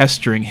 keeps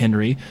pestering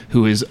Henry,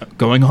 who is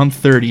going on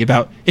 30,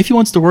 about if he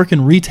wants to work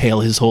in retail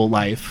his whole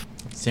life.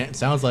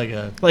 Sounds like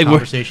a Like,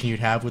 conversation you'd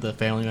have with a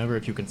family member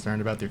if you're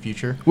concerned about their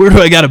future. Where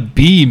do I gotta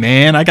be,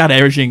 man? I got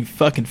everything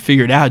fucking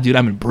figured out, dude.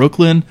 I'm in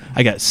Brooklyn.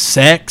 I got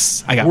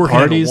sex. I got Working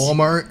parties. at a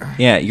Walmart.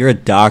 Yeah, you're a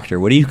doctor.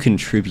 What are you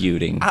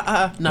contributing?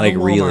 Not Like, a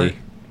Walmart, really?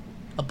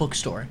 a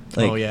bookstore.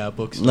 Like, Oh yeah,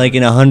 books. Like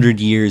in 100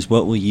 years,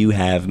 what will you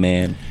have,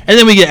 man? And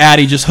then we get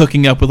Addie just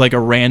hooking up with like a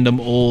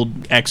random old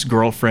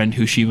ex-girlfriend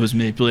who she was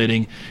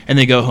manipulating, and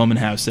they go home and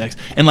have sex.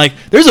 And like,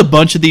 there's a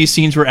bunch of these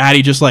scenes where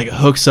Addie just like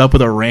hooks up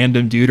with a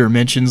random dude or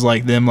mentions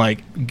like them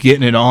like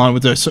getting it on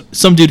with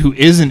some dude who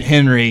isn't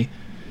Henry.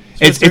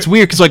 It's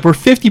weird because like we're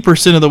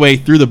 50% of the way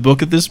through the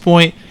book at this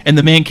point, and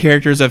the main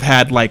characters have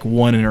had like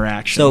one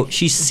interaction. So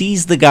she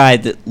sees the guy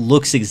that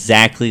looks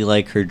exactly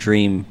like her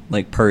dream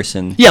like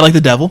person. Yeah, like the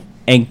devil.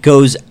 And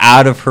goes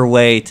out of her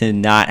way to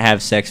not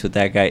have sex with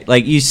that guy.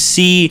 Like, you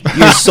see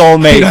your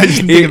soulmate. I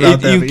didn't think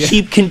about that, you but yeah.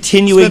 keep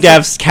continuing to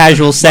have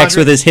casual sex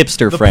with his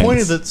hipster friends. The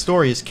point of the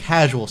story is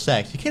casual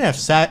sex. You can't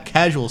have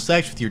casual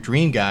sex with your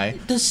dream guy.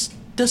 Does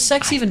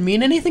sex even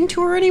mean anything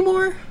to her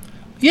anymore?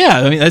 Yeah,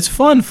 I mean that's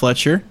fun,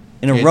 Fletcher.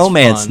 In a It's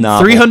romance fun.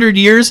 novel. 300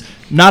 years,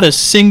 not a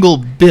single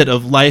bit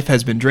of life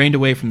has been drained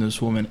away from this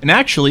woman. And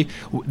actually,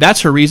 that's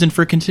her reason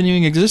for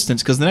continuing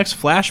existence, because the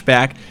next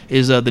flashback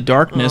is the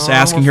darkness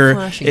asking we're her,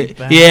 flashing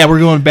back. yeah, we're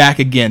going back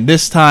again.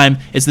 This time,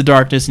 it's the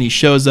darkness, and he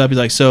shows up. He's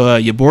like, so,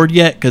 you bored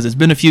yet? Because it's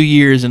been a few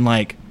years, and,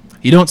 like,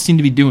 you don't seem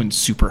to be doing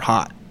super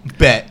hot.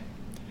 Bet.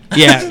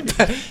 Yeah.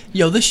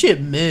 Yo, this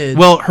shit mid.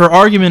 Well, her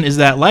argument is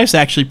that life's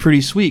actually pretty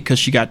sweet because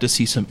she got to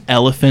see some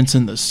elephants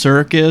in the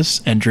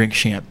circus and drink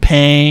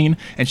champagne,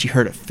 and she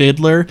heard a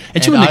fiddler.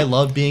 And she And wouldn't I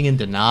love being in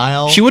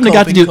denial. She wouldn't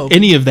have got to do Coping.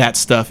 any of that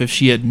stuff if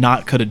she had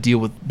not cut a deal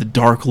with the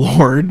Dark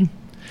Lord.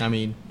 I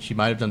mean, she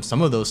might have done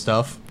some of those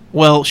stuff.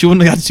 Well, she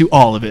wouldn't have got to do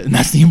all of it, and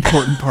that's the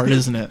important part,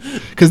 isn't it?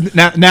 Because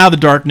now the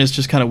darkness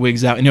just kind of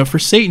wigs out. You know, for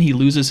Satan, he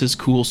loses his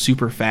cool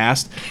super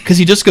fast because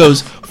he just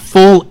goes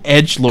full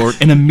edgelord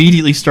and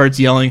immediately starts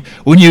yelling,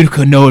 "When you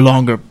can no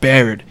longer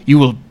bear it, you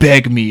will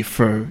beg me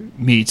for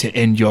me to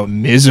end your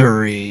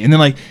misery." And then,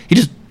 like, he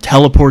just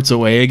teleports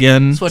away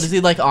again. So what, is he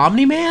like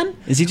Omni-Man?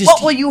 Is he just-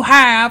 What will you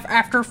have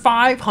after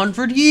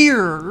 500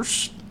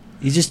 years?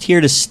 He's just here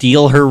to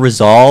steal her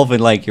resolve,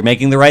 and like, you're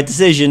making the right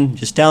decision.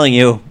 Just telling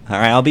you. All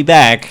right, I'll be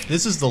back.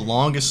 This is the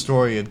longest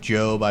story of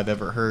Job I've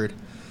ever heard.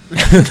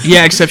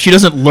 Yeah, except she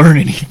doesn't learn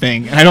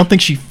anything, and I don't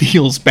think she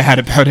feels bad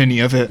about any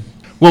of it.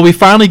 Well, we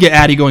finally get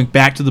Addie going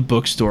back to the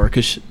bookstore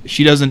because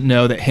she doesn't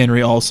know that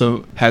Henry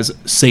also has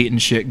Satan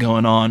shit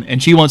going on,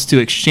 and she wants to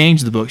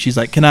exchange the book. She's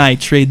like, "Can I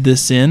trade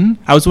this in?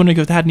 I was wondering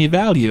if it had any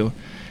value."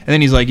 And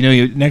then he's like,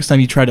 next time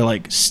you try to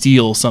like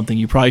steal something,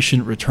 you probably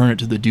shouldn't return it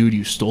to the dude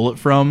you stole it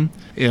from.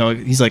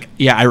 He's like,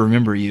 "Yeah, I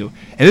remember you."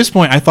 At this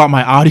point, I thought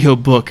my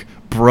audiobook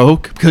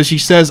broke because she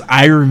says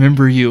 "I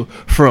remember you"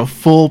 for a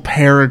full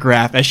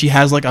paragraph as she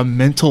has like a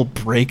mental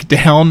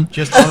breakdown.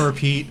 Just on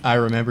repeat, I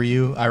remember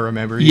you, I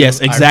rember you.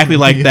 Yes, I exactly remember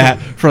like you. that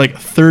for like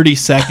 30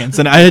 seconds.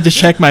 And I had to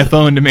check my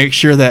phone to make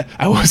sure that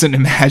I wasn't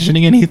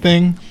imagining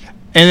anything.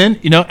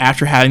 And then,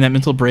 after having that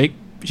mental break,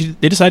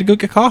 they decide to go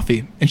get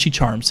coffee, and she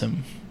charms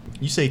him.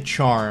 You say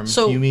charm.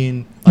 So- you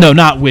mean No,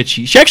 not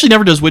witchy. She actually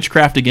never does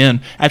witchcraft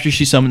again after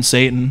she summons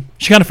Satan.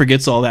 She kind of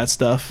forgets all that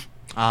stuff.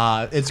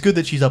 it's good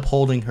that she's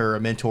upholding her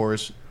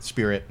mentor's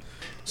spirit.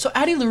 So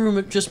Addie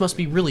LaRue just must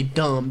be really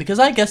dumb, because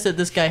I guessed that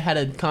this guy had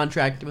a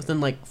contract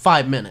within like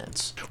 5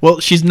 minutes. Well,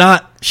 she's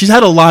not. She's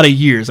had a lot of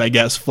years, I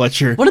guess,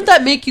 Fletcher. Wouldn't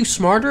that make you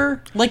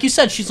smarter? Like you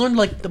said, she's learned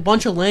like a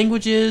bunch of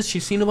languages,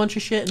 she's seen a bunch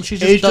of shit, and she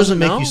just Age doesn't doesn't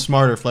make know? you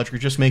smarter, Fletcher. It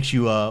just makes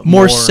you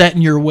More set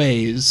in your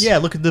ways. Yeah,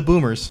 look at the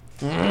boomers.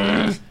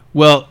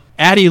 Well,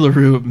 Addie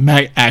LaRue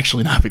might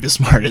actually not be the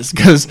smartest,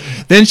 because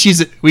then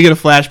we get a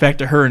flashback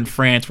to her in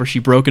France where she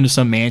broke into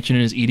some mansion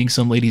and is eating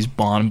some lady's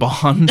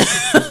bonbons.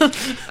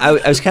 I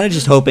was kind of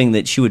just hoping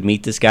that she would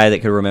meet this guy that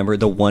could remember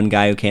the one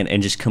guy who can,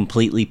 and just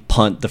completely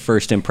punt the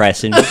first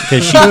impression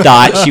because she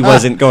thought she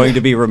wasn't going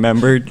to be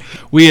remembered.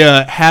 We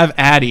have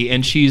Addie,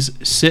 and she's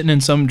sitting in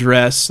some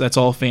dress that's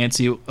all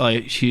fancy.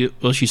 She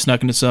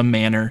snuck into some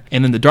manor,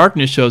 and then the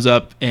darkness shows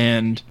up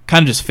and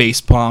kind of just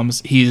face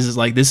palms. He's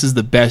like, "This is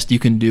the best you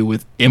can do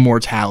with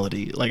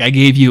immortality. Like, I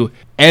gave you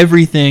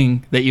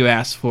everything that you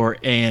asked for,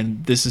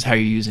 and this is how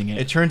you're using it."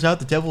 It turns out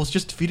the devil is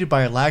just defeated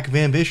by a lack of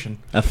ambition.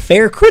 A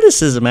fair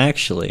criticism,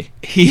 actually.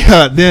 He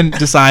then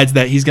decides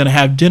that he's going to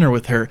have dinner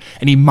with her,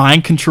 and he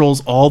mind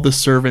controls all the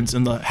servants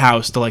in the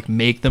house to like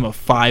make them a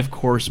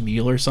 5-course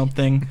meal or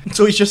something.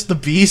 So he's just the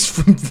Beast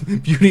from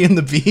Beauty and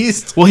the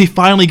Beast. Well, he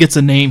finally gets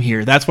a name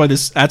here. That's why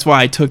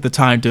I took the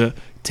time to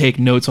take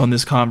notes on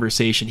this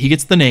conversation. He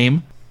gets the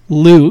name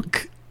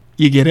Luke.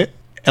 You get it?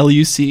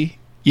 Luc.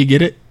 You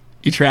get it?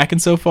 You tracking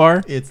so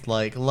far? It's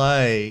like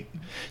light.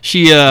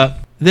 She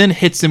then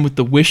hits him with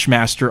the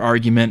Wishmaster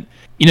argument.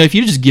 if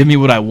you just give me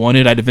what I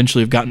wanted, I'd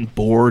eventually have gotten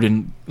bored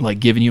and like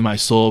given you my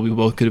soul. We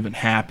both could have been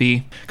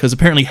happy. Because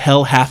apparently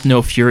hell hath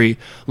no fury,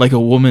 like a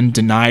woman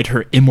denied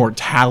her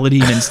immortality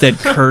and instead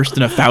cursed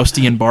in a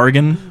Faustian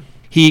bargain.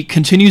 He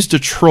continues to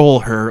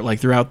troll her like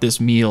throughout this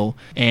meal,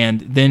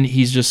 and then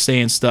he's just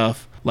saying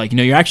stuff like,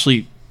 you're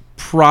actually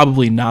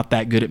probably not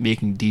that good at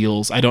making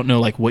deals. I don't know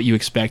like what you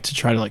expect to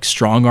try to like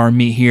strong arm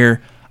me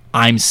here.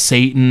 I'm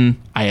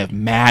Satan. I have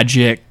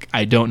magic.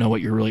 I don't know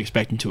what you're really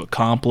expecting to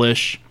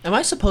accomplish. Am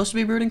I supposed to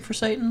be rooting for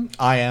Satan?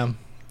 I am.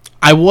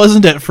 I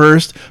wasn't at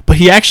first, but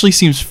he actually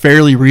seems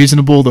fairly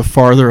reasonable the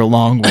farther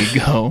along we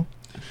go.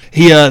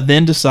 He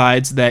then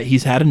decides that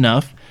he's had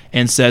enough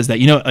and says that,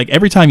 like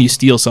every time you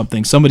steal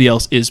something, somebody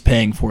else is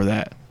paying for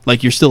that.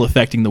 Like you're still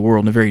affecting the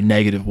world in a very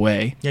negative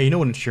way. Yeah, you know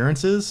what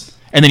insurance is?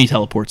 And then he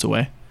teleports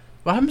away.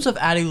 What happens if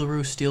Addie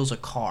LaRue steals a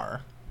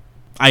car?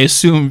 I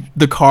assume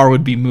the car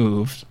would be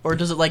moved. Or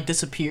does it like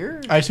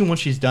disappear? I assume once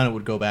she's done, it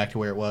would go back to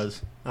where it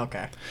was.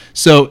 Okay.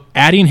 So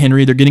Addie and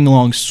Henry, they're getting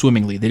along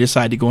swimmingly. They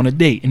decide to go on a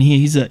date, and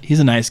he's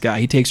a nice guy.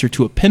 He takes her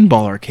to a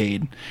pinball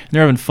arcade, and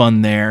they're having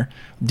fun there,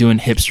 doing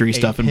hipstery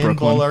stuff in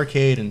Brooklyn. Pinball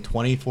arcade in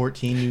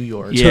 2014 New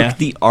York. Yeah. Took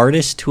the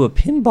artist to a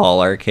pinball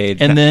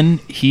arcade. And then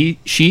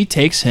she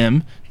takes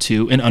him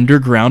to an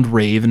underground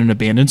rave in an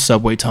abandoned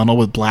subway tunnel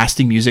with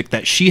blasting music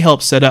that she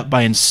helped set up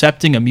by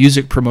incepting a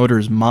music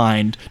promoter's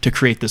mind to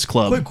create this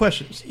club. Quick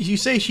question: you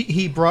say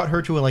he brought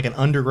her to an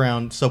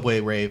underground subway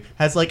rave.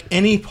 Has like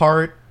any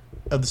part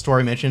of the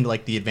story mentioned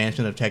like the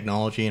advancement of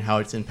technology and how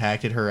it's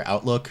impacted her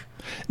outlook?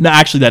 No,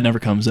 actually, that never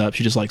comes up.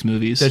 She just likes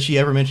movies. Does she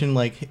ever mention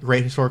like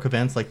great historic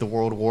events like the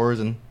World Wars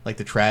and like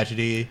the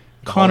tragedy,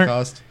 the Connor,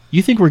 Holocaust?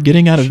 You think we're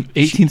getting out of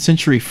 18th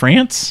century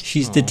France?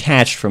 She's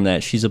detached from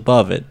that. She's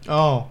above it.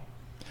 Oh,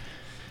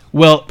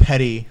 well,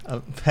 petty.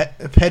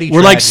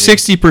 We're like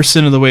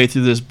 60% of the way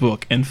through this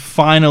book, and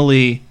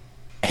finally,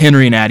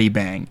 Henry and Addie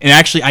bang. And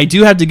actually, I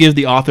do have to give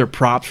the author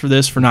props for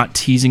this, for not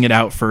teasing it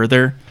out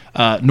further.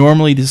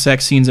 Normally, the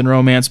sex scenes in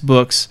romance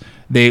books,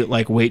 they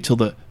like wait till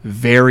the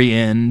very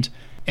end,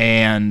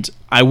 and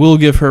I will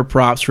give her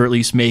props for at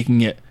least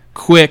making it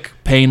quick,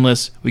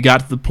 painless. We got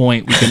to the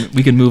point.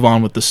 We can move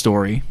on with the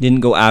story. Didn't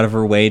go out of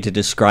her way to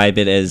describe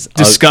it as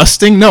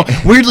disgusting. No,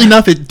 weirdly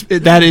enough,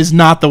 that is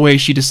not the way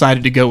she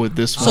decided to go with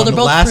this one. So they're the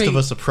both Last of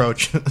Us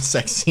approach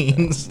sex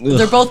scenes.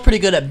 They're both pretty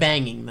good at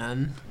banging,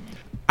 then.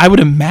 I would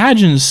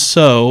imagine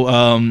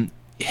so.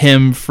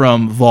 Him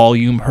from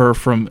volume, her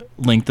from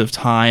length of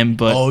time,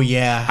 but oh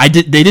yeah,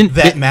 they didn't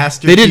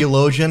master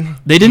theologian.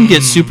 They didn't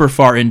get super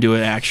far into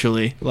it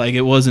actually. Like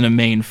it wasn't a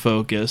main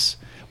focus.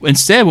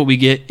 Instead, what we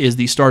get is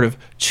the start of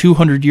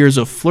 200 years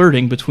of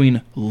flirting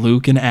between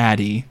Luke and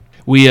Addie.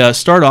 We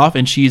start off,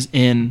 and she's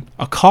in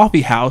a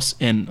coffee house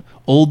in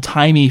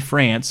old-timey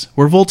France,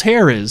 where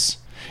Voltaire is.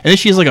 And then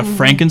she has like a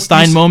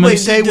Frankenstein moment. Wait,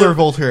 say where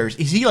Voltaire is.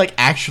 Is he like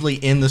actually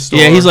in the store?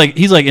 Yeah,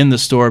 he's like in the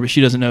store, but she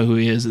doesn't know who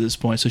he is at this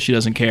point, so she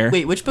doesn't care.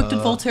 Wait, which book did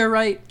Voltaire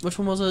write? Which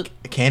one was it?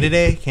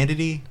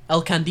 Candide?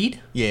 El Candide?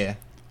 Yeah.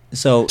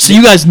 So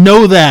you guys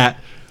know that,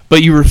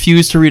 but you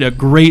refuse to read a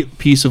great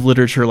piece of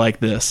literature like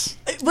this.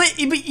 But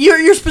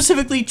you're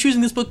specifically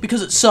choosing this book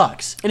because it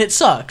sucks, and it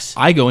sucks.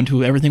 I go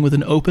into everything with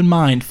an open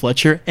mind,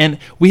 Fletcher, and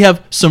we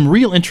have some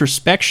real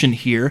introspection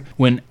here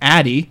when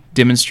Addie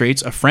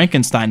demonstrates a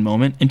Frankenstein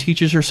moment and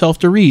teaches herself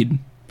to read.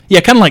 Yeah,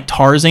 kind of like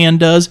Tarzan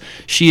does.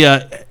 She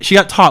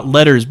got taught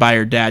letters by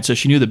her dad, so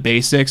she knew the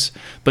basics,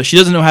 but she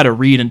doesn't know how to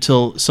read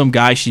until some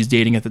guy she's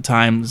dating at the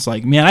time is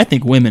like, man, I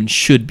think women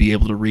should be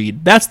able to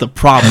read. That's the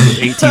problem with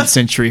 18th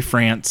century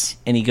France.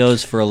 And he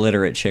goes for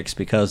illiterate chicks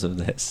because of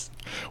this.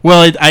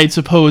 Well, I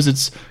suppose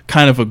it's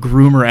kind of a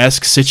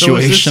groomer-esque situation. So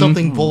is this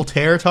something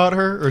Voltaire taught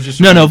her, or is just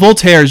No,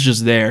 Voltaire's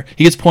just there.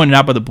 He gets pointed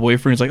out by the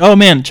boyfriend. He's like, oh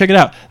man, check it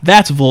out.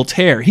 That's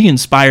Voltaire. He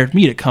inspired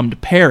me to come to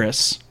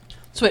Paris.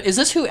 So wait, is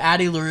this who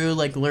Addie LaRue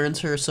like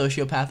learns her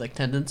sociopathic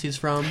tendencies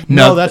from?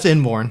 No, that's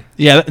Inborn.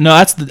 Yeah, no,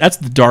 that's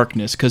the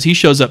darkness, because he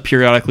shows up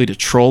periodically to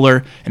troll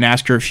her and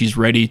ask her if she's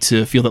ready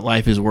to feel that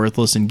life is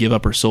worthless and give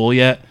up her soul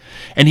yet.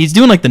 And he's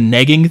doing like the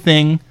negging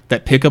thing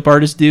that pickup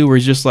artists do, where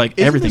he's just like,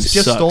 everything Isn't this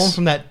just sucks. stolen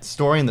from that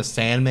story in The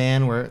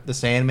Sandman, where the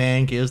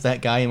Sandman gives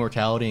that guy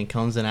immortality and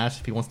comes and asks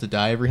if he wants to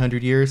die every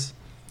 100 years?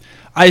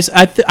 I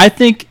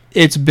think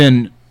it's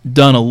been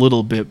done a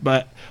little bit,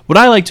 but what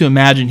I like to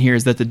imagine here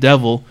is that the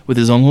devil, with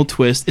his own little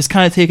twist, is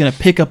kind of taking a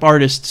pickup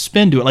artist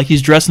spin to it. Like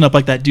he's dressing up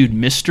like that dude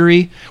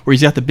Mystery, where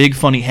he's got the big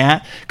funny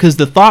hat. Because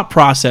the thought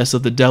process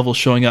of the devil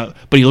showing up,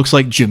 but he looks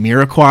like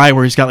Jamiroquai,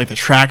 where he's got like the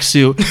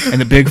tracksuit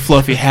and the big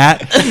fluffy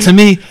hat. To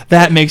me,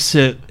 that makes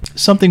it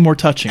something more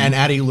touching. And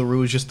Addie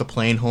LaRue is just the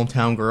plain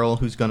hometown girl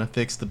who's going to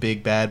fix the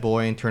big bad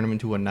boy and turn him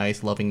into a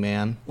nice, loving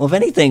man. Well, if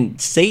anything,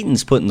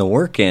 Satan's putting the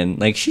work in.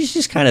 Like, she's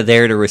just kind of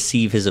there to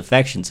receive his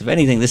affections. If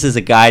anything, this is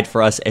a guide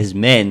for us as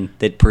men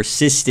that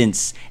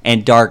persistence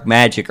and dark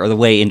magic are the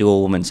way into a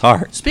woman's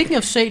heart. Speaking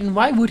of Satan,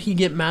 why would he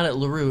get mad at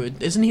LaRue?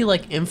 Isn't he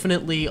like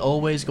infinitely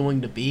always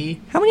going to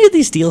be? How many of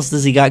these deals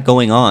does he got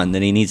going on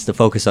that he needs to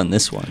focus on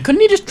this one?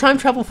 Couldn't he just time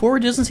travel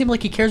forward? It doesn't seem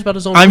like he cares about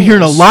his own I'm rules.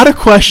 hearing a lot of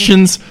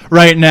questions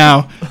right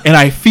now. And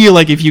I feel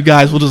like if you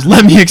guys will just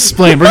let me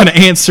explain, we're going to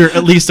answer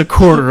at least a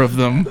quarter of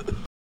them.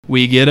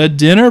 We get a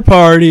dinner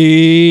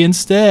party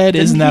instead.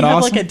 Isn't that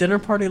awesome? Like a dinner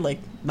party,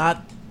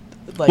 not.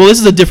 Like, well, this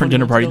is a different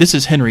dinner party. This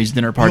is Henry's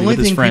dinner party with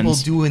his friends. The only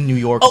thing people do in New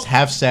York is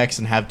have sex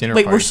and have dinner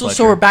parties.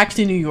 So we're back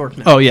to New York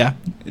now. Oh, yeah.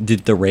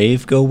 Did the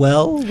rave go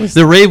well?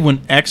 The rave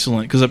went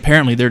excellent because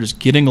apparently they're just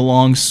getting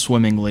along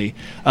swimmingly.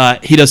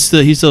 He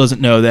still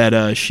doesn't know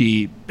that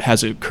she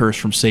has a curse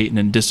from Satan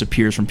and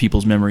disappears from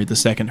people's memory the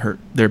second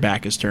their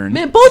back is turned.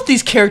 Man, both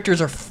these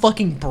characters are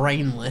fucking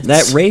brainless.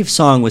 That rave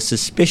song was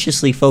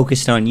suspiciously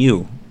focused on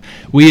you.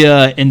 We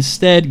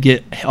instead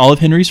get all of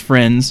Henry's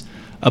friends,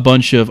 a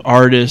bunch of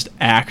artists,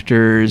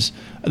 actors.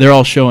 They're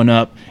all showing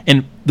up.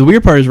 And the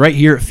weird part is right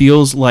here, it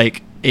feels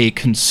like a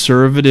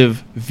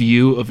conservative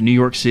view of New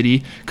York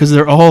City because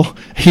they're all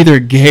either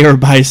gay or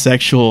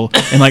bisexual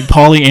and like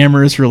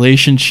polyamorous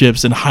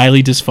relationships and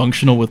highly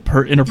dysfunctional with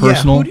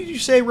interpersonal. Yeah, who did you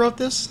say wrote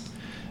this?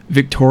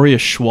 Victoria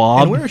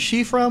Schwab. And where is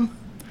she from?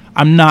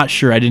 I'm not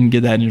sure. I didn't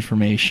get that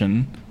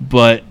information,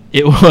 but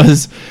it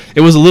was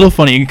a little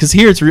funny because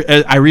here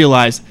I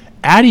realized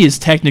Addie is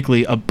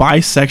technically a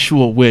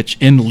bisexual witch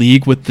in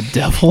league with the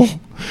devil,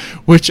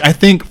 which I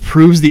think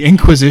proves the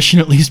Inquisition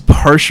at least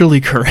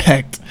partially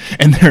correct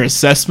in their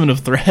assessment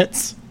of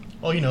threats.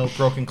 Well,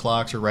 broken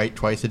clocks are right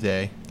twice a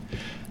day.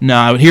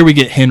 No, here we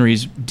get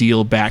Henry's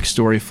deal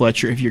backstory,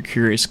 Fletcher, if you're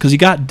curious, because he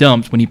got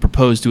dumped when he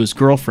proposed to his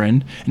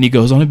girlfriend, and he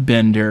goes on a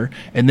bender,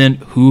 and then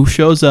who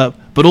shows up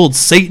but old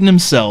Satan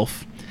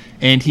himself,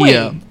 and he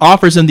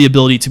offers him the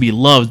ability to be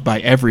loved by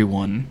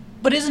everyone.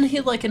 But isn't he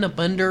like in a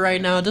bender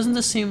right now? Doesn't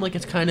this seem like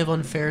it's kind of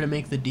unfair to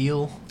make the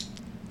deal?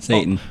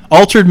 Satan.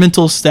 Altered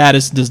mental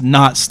status does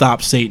not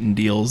stop Satan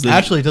deals.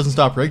 Actually, it doesn't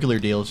stop regular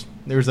deals.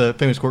 There's a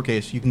famous court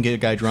case. You can get a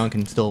guy drunk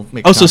and still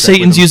make. Oh, so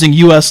Satan's using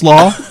U.S.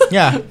 law?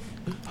 Yeah.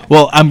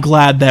 Well, I'm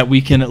glad that we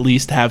can at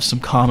least have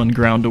some common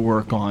ground to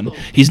work on.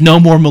 He's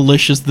no more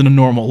malicious than a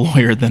normal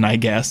lawyer, then, I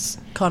guess.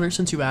 Connor,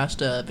 since you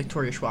asked,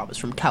 Victoria Schwab is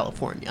from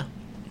California.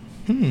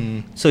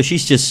 So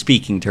she's just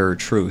speaking to her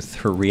truth,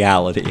 her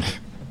reality.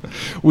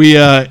 We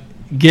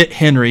get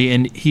Henry,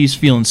 and he's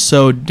feeling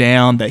so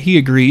down that he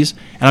agrees.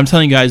 And I'm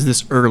telling you guys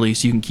this early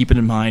so you can keep it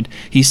in mind.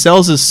 He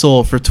sells his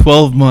soul for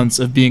 12 months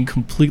of being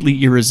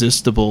completely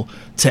irresistible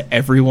to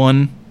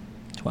everyone.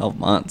 12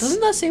 months.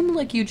 Doesn't that seem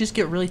like you just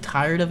get really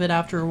tired of it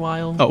after a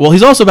while? Oh, well,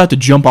 he's also about to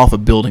jump off a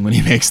building when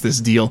he makes this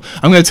deal.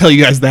 I'm going to tell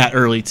you guys that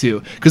early,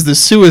 too, because the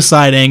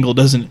suicide angle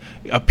doesn't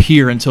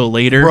appear until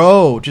later.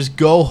 Bro, just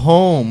go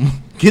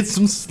home. Get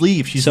some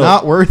sleep. She's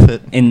not worth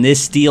it. In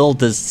this deal,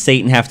 does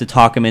Satan have to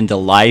talk him into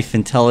life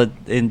until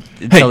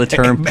the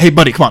term? Hey,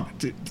 buddy, come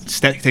on.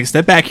 Take a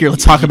step back here.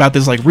 Let's talk about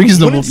this like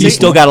reasonable. You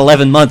still got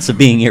 11 months of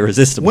being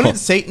irresistible. Wouldn't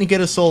Satan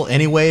get a soul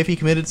anyway if he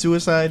committed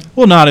suicide?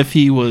 Well, not if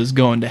he was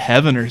going to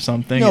heaven or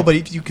something. No, but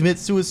if you commit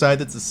suicide,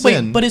 that's a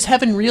sin. Wait, but is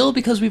heaven real?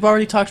 Because we've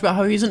already talked about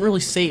how he isn't really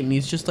Satan.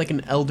 He's just like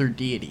an elder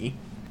deity.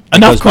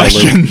 Enough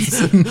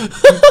questions.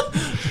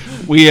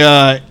 We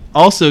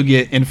also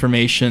get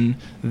information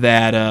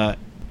that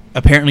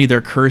apparently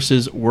their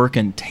curses work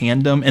in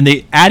tandem, and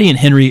Addie and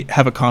Henry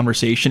have a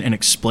conversation and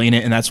explain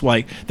it, and that's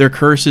why their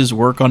curses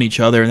work on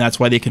each other, and that's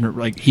why they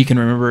can he can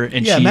remember.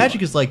 And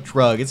magic is like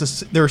drug.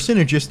 There are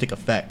synergistic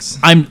effects.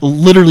 I'm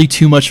literally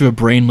too much of a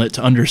brainlet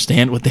to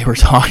understand what they were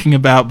talking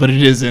about, but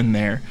it is in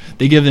there.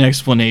 They give an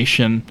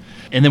explanation,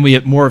 and then we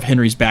get more of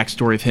Henry's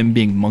backstory of him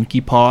being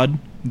monkey pawed,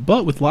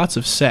 but with lots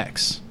of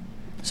sex.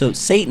 So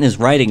Satan is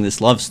writing this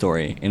love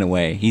story in a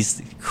way.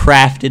 He's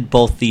crafted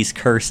both these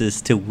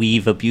curses to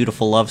weave a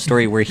beautiful love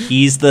story where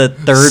he's the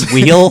third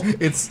wheel.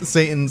 It's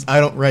Satan's, I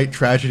don't write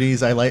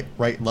tragedies, I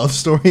write love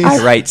stories.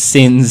 I write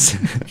sins.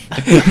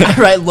 I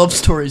write love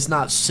stories,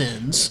 not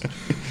sins.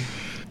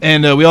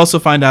 And we also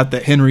find out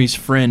that Henry's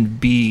friend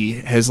B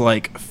has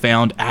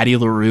found Addie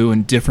LaRue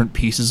in different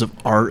pieces of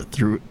art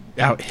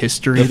throughout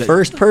history. The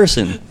first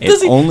person.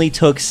 It only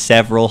took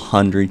several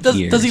hundred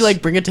years. Does he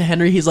bring it to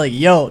Henry? He's like,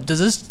 yo,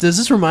 does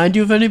this remind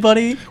you of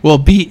anybody? Well,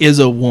 B is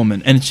a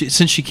woman, and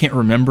since she can't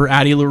remember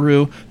Addie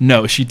LaRue,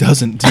 no, she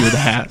doesn't do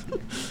that.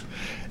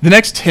 The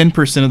next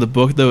 10% of the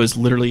book, though, is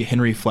literally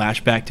Henry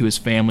flashback to his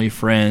family,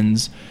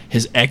 friends,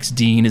 his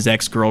ex-dean, his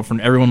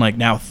ex-girlfriend, everyone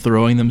now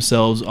throwing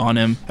themselves on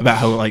him about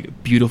how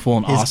beautiful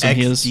and awesome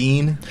he is. His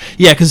ex-dean?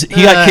 Yeah, because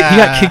he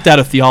got kicked out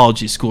of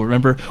theology school,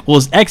 remember? Well,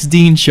 his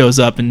ex-dean shows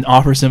up and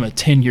offers him a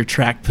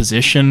tenure-track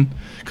position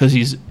because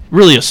he's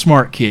really a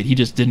smart kid. He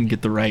just didn't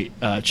get the right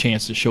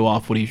chance to show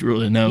off what he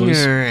really knows.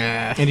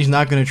 And he's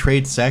not going to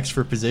trade sex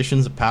for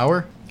positions of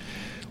power?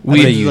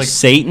 We use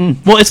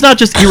Satan? Well, it's not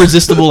just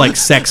irresistible like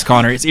sex,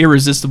 Connor. It's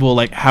irresistible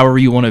however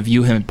you want to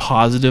view him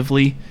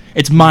positively.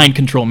 It's mind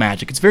control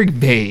magic. It's very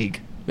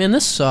vague. Man,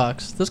 this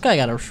sucks. This guy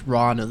got a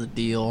raw into the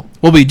deal.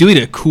 Well, we do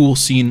get a cool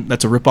scene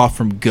that's a ripoff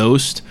from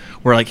Ghost,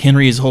 where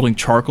Henry is holding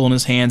charcoal in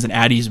his hands and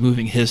Addie's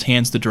moving his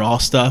hands to draw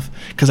stuff,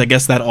 because I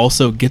guess that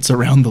also gets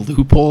around the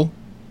loophole.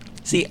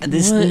 See,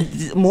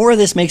 more of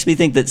this makes me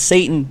think that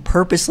Satan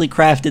purposely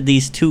crafted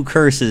these two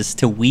curses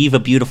to weave a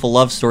beautiful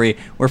love story,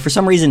 where for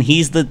some reason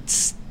he's the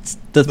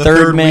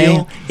third male.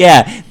 wheel?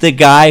 Yeah, the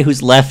guy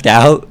who's left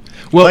out.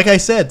 Well, like I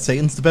said,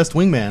 Satan's the best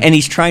wingman. And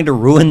he's trying to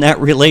ruin that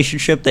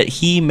relationship that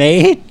he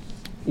made?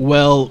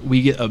 well,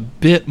 we get a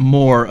bit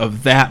more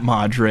of that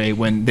Madre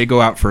when they go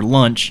out for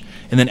lunch,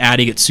 and then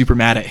Addie gets super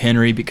mad at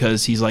Henry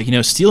because he's like,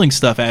 stealing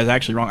stuff is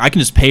actually wrong. I can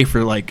just pay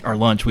for like our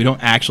lunch. We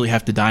don't actually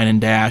have to dine and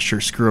dash or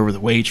screw over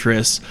the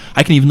waitress.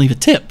 I can even leave a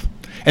tip.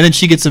 And then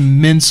she gets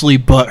immensely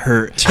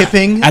butthurt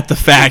Tipping? at the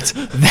fact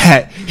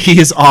that he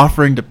is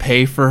offering to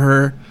pay for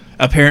her.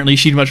 Apparently,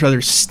 she'd much rather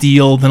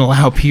steal than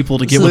allow people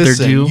to get what they're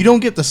due. You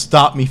don't get to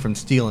stop me from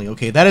stealing.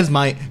 Okay, that is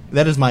my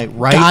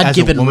right as a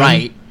God-given woman.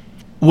 right.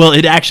 Well,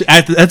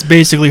 that's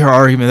basically her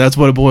argument. That's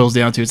what it boils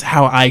down to. It's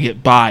how I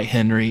get by,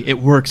 Henry. It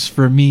works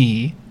for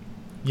me.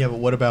 Yeah, but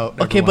what about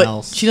Okay, everyone but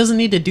else? she doesn't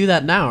need to do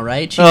that now,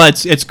 right? Oh,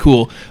 it's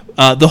cool.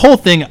 The whole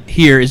thing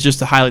here is just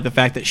to highlight the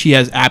fact that she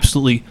has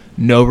absolutely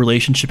no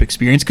relationship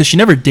experience because she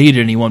never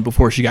dated anyone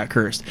before she got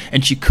cursed,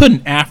 and she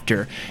couldn't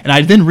after. And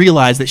I then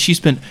realized that she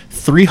spent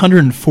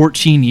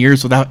 314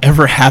 years without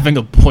ever having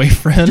a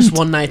boyfriend. Just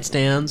one night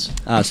stands.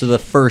 So the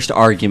first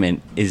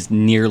argument is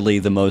nearly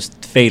the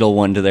most fatal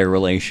one to their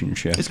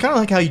relationship. It's kind of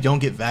like how you don't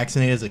get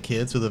vaccinated as a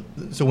kid,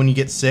 so when you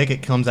get sick,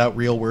 it comes out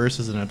real worse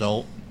as an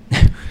adult.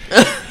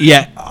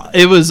 Yeah,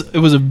 it was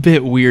a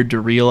bit weird to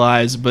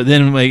realize, but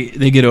then like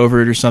they get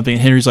over it or something,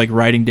 and Henry's like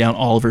writing down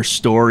all of her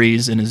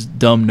stories in his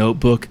dumb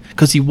notebook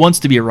because he wants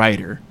to be a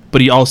writer, but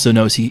he also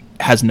knows he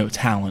has no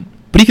talent.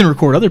 But he can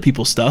record other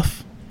people's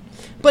stuff.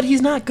 But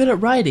he's not good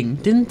at writing.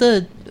 Didn't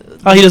the...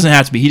 Oh, he doesn't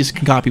have to be. He just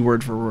can copy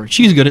word for word.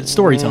 She's good at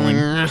storytelling.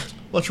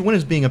 Well, when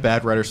has being a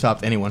bad writer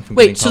stopped anyone from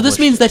Wait, getting so this published?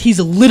 means that he's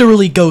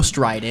literally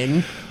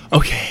ghostwriting.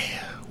 Okay,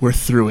 we're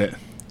through it.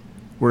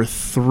 We're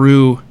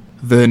through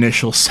the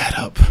initial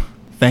setup.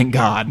 Thank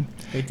God.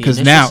 Wait, the Because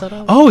initial now,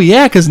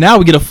 setup? because now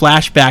we get a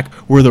flashback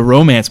where the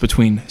romance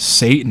between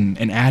Satan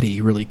and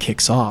Addie really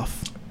kicks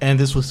off. And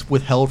this was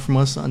withheld from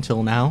us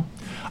until now?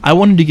 I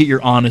wanted to get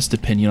your honest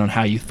opinion on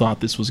how you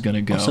thought this was going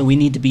to go. So we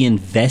need to be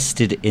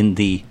invested in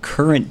the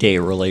current day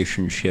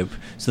relationship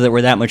so that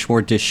we're that much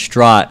more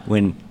distraught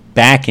when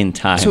back in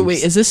time. So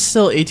wait, is this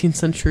still 18th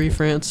century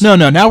France? No,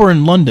 now we're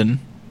in London.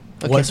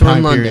 Okay, What so we're in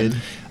time London.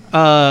 period?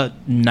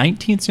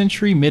 19th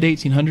century, mid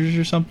 1800s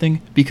or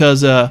something,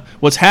 because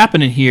what's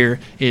happening here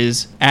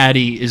is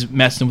Addie is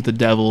messing with the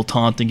devil,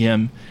 taunting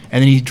him,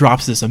 and then he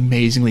drops this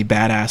amazingly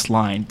badass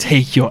line,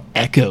 "Take your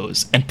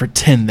echoes and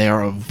pretend they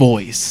are a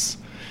voice."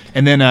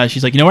 And then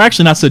she's like, we're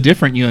actually not so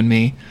different, you and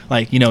me.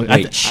 Like,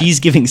 Wait, she's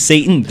giving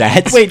Satan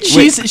that? Wait,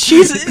 she's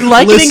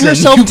likening Listen,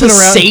 herself you've to been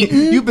around-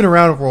 Satan? You've been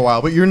around for a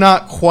while, but you're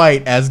not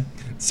quite as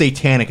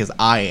satanic as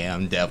I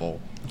am, devil.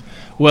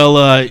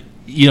 well,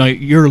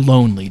 you're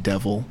lonely,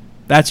 devil.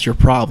 That's your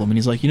problem. And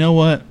he's like, you know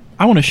what?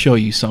 I want to show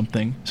you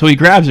something. So he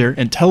grabs her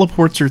and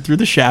teleports her through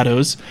the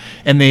shadows,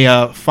 and they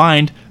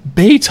find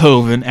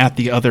Beethoven at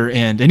the other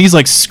end. And he's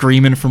like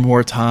screaming for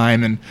more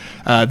time,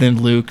 and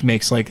then Luke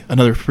makes like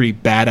another pretty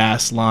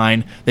badass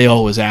line. They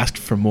always ask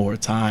for more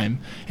time.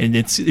 And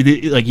it's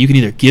like, you can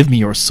either give me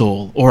your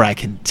soul or I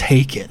can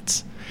take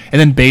it. And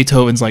then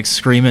Beethoven's like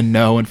screaming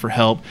no and for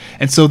help.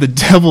 And so the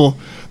devil,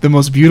 the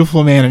most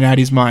beautiful man in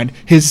Addie's mind,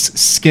 his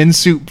skin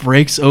suit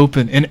breaks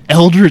open and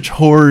eldritch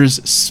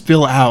horrors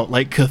spill out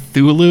like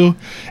Cthulhu.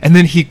 And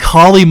then he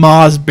Kali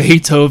Ma's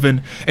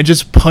Beethoven and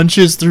just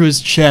punches through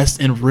his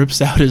chest and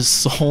rips out his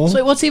soul. So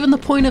wait, what's even the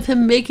point of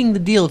him making the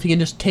deal if he can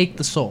just take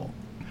the soul?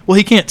 Well,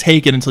 he can't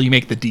take it until you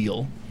make the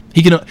deal.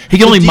 He can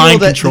only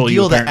mind control the you.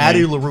 deal that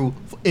Addie Apparently. LaRue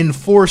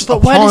enforced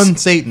But why upon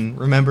does- Satan,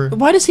 remember?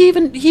 Why does he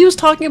even... He was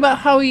talking about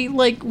how he,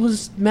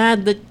 was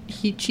mad that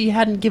she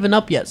hadn't given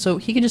up yet, so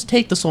he can just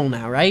take the soul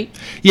now, right?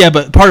 Yeah,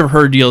 but part of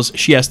her deal is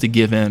she has to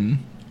give in.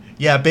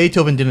 Yeah,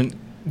 Beethoven didn't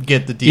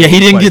get the deal. Yeah, he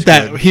didn't quite get as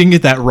that. good. He didn't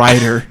get that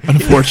rider,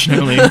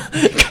 unfortunately.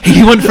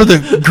 He went for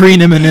the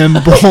green M&M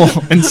bowl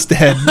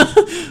instead.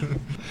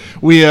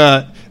 We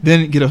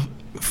then get a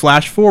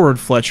flash forward,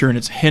 Fletcher, and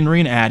it's Henry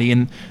and Addie,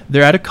 and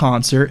they're at a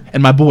concert,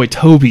 and my boy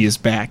Toby is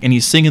back, and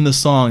he's singing the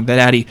song that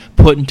Addie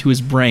put into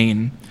his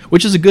brain,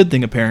 which is a good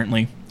thing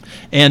apparently.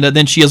 And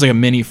then she has like a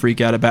mini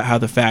freak out about how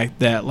the fact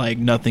that like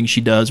nothing she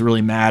does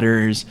really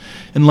matters,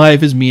 and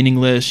life is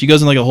meaningless. She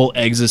goes in like a whole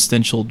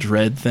existential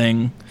dread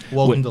thing.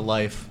 Welcome to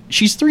life.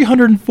 She's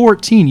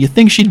 314. You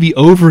think she'd be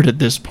over it at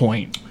this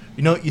point?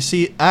 You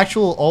see,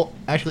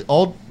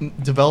 all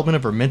development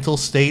of her mental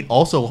state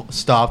also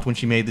stopped when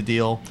she made the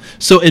deal.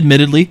 So,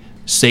 admittedly,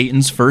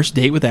 Satan's first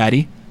date with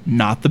Addie,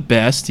 not the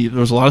best. There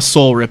was a lot of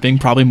soul ripping,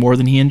 probably more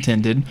than he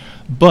intended.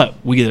 But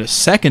we get a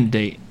second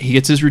date. He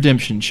gets his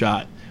redemption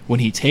shot when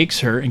he takes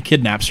her and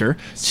kidnaps her.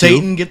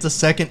 Satan gets a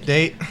second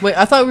date. Wait,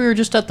 I thought we were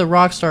just at the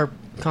Rockstar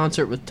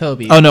concert with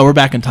Toby. Oh, no, we're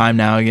back in time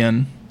now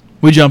again.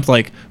 We jumped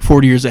like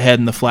 40 years ahead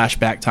in the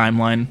flashback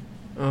timeline.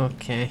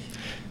 Okay.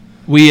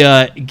 We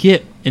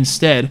get,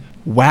 instead,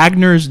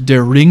 Wagner's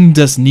Der Ring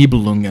des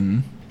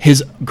Nibelungen,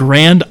 his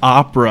grand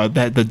opera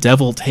that the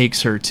devil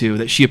takes her to,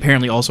 that she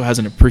apparently also has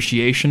an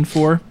appreciation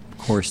for. Of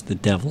course, the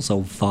devil's a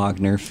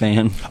Wagner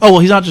fan. Oh, well,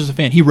 he's not just a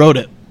fan. He wrote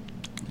it.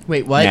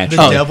 Wait, what? Yeah, The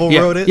Oh, devil yeah,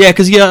 wrote it? Yeah,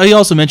 because he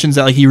also mentions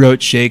that like he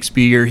wrote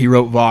Shakespeare, he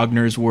wrote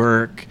Wagner's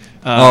work.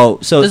 So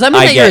Does that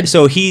mean I that get. you're-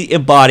 So he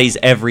embodies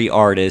every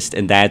artist,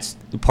 and that's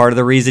part of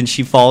the reason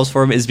she falls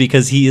for him is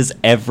because he is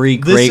every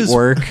great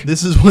work.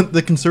 This is what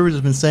the conservatives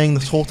have been saying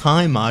this whole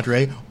time,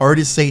 Madre. Art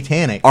is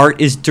satanic.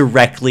 Art is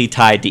directly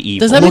tied to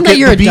evil. Does that mean Look that at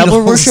you're a the devil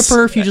Beatles.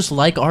 worshiper if you just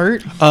like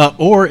art?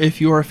 Or if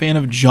you're a fan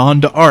of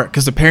Jeanne d'Arc,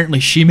 because apparently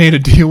she made a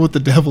deal with the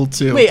devil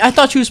too. Wait, I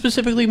thought she was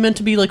specifically meant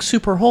to be like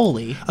super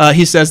holy.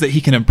 He says that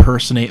he can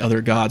impersonate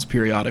other gods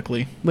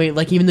periodically. Wait,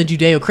 like even the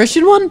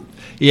Judeo-Christian one?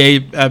 Yeah,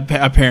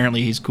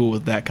 apparently he's cool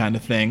with that kind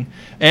of thing.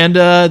 And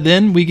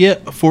then we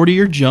get a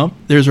 40-year jump.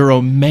 There's a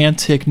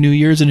romantic New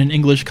Year's in an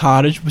English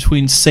cottage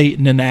between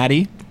Satan and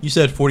Addie. You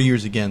said 40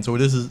 years again, so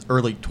this is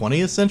early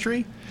 20th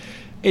century?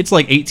 It's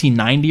like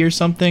 1890 or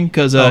something,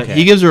 because Okay.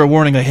 he gives her a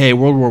warning like, hey,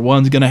 World War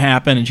I's going to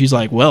happen. And she's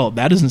like, well,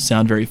 that doesn't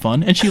sound very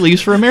fun. And she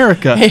leaves for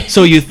America.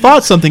 So you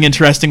thought something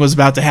interesting was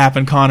about to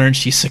happen, Connor, and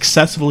she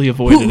successfully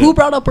avoided Who it.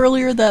 brought up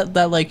earlier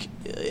that like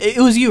it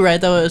was you,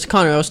 right? That was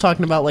Connor. I was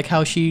talking about like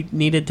how she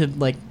needed to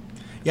like.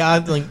 Yeah,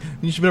 like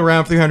she's been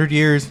around for 300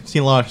 years,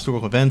 seen a lot of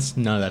historical events.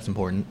 None of that's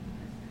important.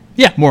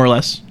 Yeah, more or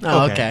less.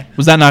 Oh, Okay. okay.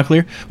 Was that not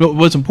clear? But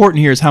what's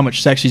important here is how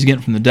much sex she's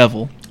getting from the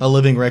devil. A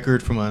living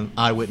record from an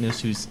eyewitness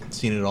who's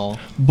seen it all.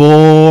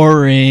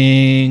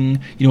 Boring.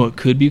 You know what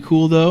could be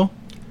cool, though?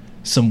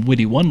 Some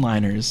witty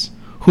one-liners.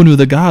 Who knew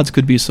the gods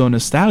could be so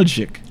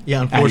nostalgic?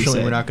 Yeah, Addie unfortunately,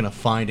 said. we're not going to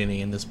find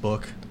any in this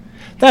book.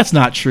 That's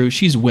not true.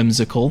 She's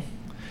whimsical.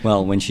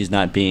 Well, when she's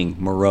not being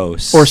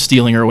morose. Or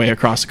stealing her way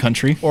across the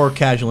country. Or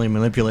casually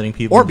manipulating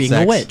people. Or with being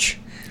sex. a witch.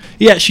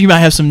 Yeah, she might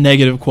have some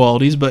negative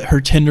qualities, but her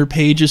Tinder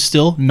page is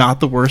still not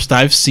the worst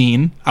I've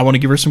seen. I want to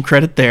give her some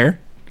credit there.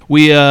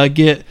 We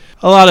get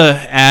a lot of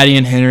Addie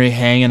and Henry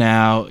hanging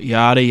out,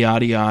 yada,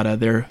 yada, yada.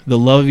 They're the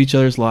love of each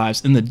other's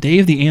lives. And the day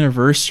of the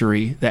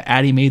anniversary that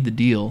Addie made the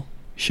deal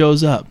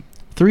shows up.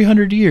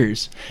 300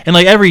 years. And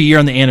like every year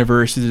on the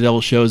anniversary, the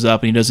devil shows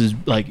up and he does his,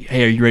 like,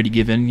 hey, are you ready to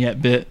give in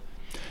yet bit?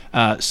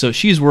 So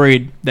she's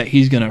worried that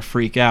he's going to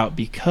freak out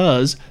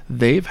because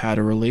they've had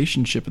a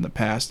relationship in the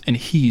past and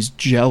he's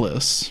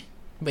jealous.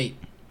 Wait,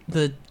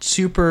 the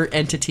super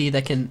entity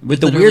that can. But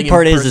the literally weird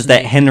part is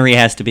that impersonate- Henry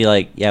has to be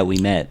like, yeah, we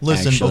met.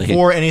 Listen, actually.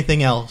 before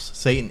anything else,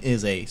 Satan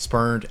is a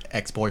spurned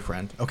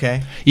ex-boyfriend,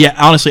 okay? Yeah,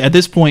 honestly, at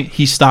this point,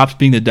 he stops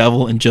being the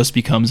devil and just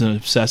becomes an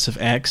obsessive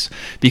ex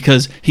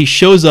because he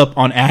shows up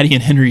on Addie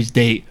and Henry's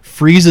date,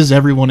 freezes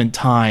everyone in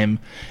time,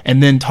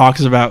 and then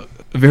talks about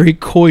very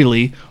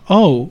coyly,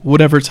 oh,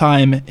 whatever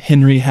time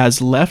Henry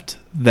has left,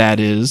 that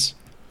is,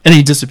 and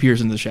he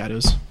disappears into the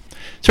shadows.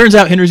 Turns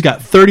out Henry's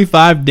got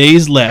 35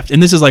 days left,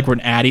 and this is like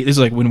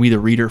when we, the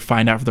reader,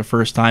 find out for the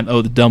first time,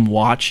 oh, the dumb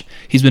watch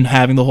he's been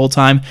having the whole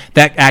time,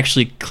 that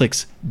actually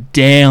clicks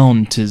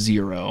down to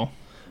 0.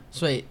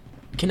 So wait,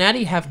 can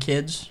Addie have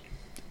kids?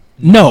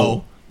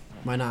 No.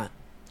 Why not?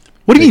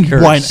 What do you mean,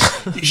 curse.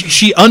 why?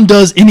 She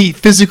undoes any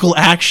physical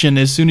action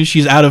as soon as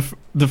she's out of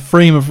the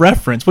frame of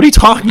reference. What are you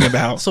talking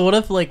about? So what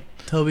if like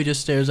Toby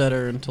just stares at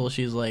her until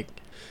she's like,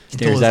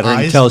 Stares his at her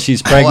eyes until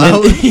she's fall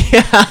pregnant.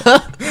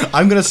 out.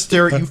 I'm going to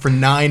stare at you for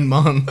 9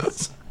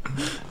 months.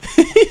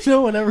 you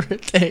know, whatever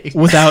it takes.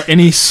 Without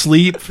any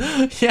sleep?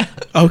 Yeah.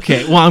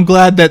 Okay, well, I'm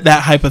glad that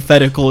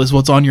hypothetical is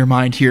what's on your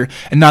mind here,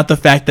 and not the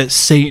fact that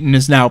Satan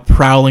is now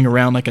prowling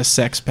around like a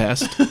sex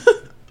pest.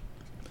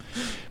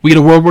 We get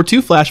a World War II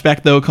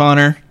flashback, though,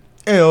 Connor.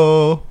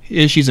 Ayo.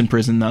 Yeah, she's in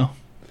prison, though.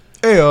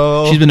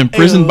 Ayo. She's been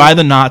imprisoned Ayo. by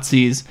the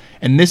Nazis,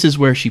 and this is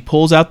where she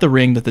pulls out the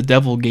ring that the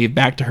devil gave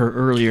back to her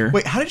earlier.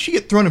 Wait, how did she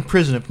get thrown in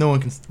prison if no one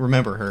can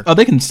remember her? Oh,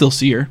 they can still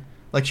see her.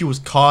 Like she was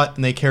caught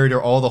and they carried her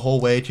all the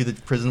whole way to the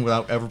prison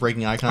without ever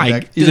breaking eye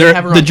contact? Do they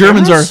have her The on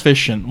Germans are cameras?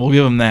 efficient. We'll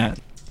give them that.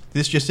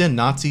 This just in,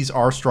 Nazis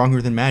are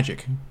stronger than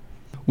magic.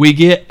 We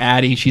get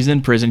Addie. She's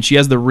in prison. She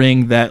has the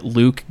ring that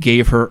Luke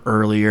gave her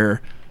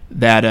earlier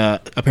that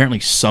apparently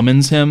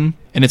summons him.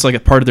 And it's like a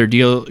part of their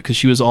deal because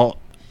she was all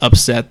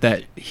upset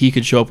that he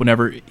could show up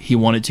whenever he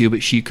wanted to,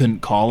 but she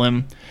couldn't call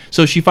him.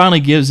 So she finally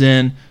gives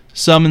in,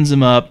 summons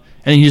him up,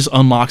 and he just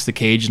unlocks the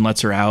cage and lets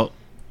her out.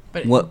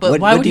 But, What but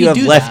why what would do you he have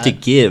do left that? to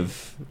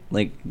give?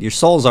 Like, your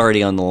soul's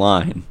already on the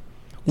line.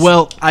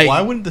 Well,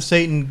 Why wouldn't the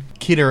Satan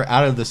kid her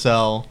out of the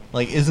cell?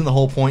 Like, isn't the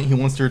whole point he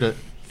wants her to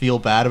feel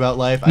bad about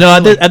life? No,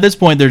 I feel at this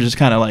point, they're just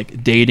kind of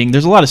like dating.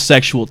 There's a lot of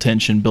sexual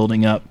tension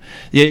building up.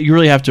 You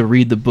really have to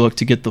read the book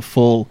to get the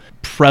full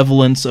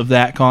prevalence of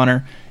that,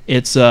 Connor.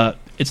 It's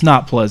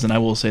not pleasant, I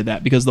will say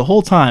that, because the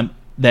whole time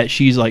that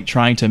she's like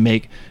trying to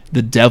make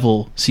the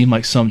devil seem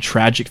like some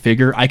tragic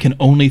figure, I can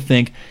only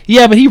think,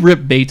 yeah, but he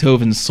ripped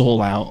Beethoven's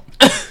soul out.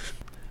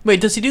 Wait,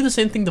 does he do the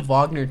same thing to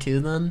Wagner too?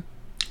 Then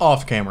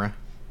off camera.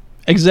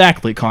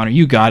 Exactly, Connor.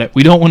 You got it.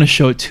 We don't want to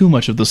show too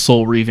much of the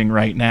soul reaving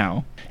right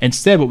now.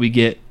 Instead, what we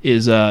get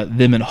is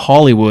them in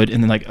Hollywood,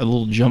 and then like a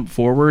little jump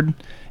forward,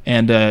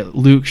 and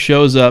Luke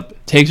shows up,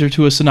 takes her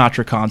to a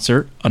Sinatra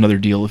concert, another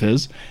deal of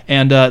his,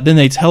 and then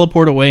they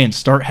teleport away and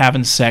start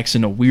having sex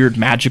in a weird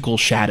magical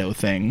shadow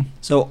thing.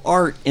 So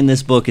art in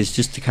this book is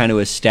just to kind of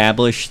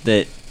establish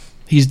that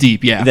He's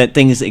deep, yeah. That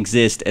things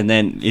exist, and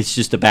then it's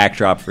just a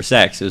backdrop for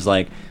sex. It was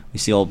like, we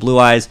see old Blue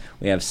Eyes,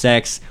 we have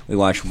sex, we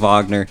watch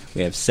Wagner,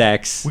 we have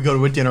sex. We go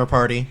to a dinner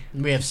party.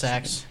 We have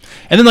sex.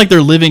 And then, like,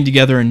 they're living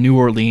together in New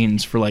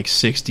Orleans for, like,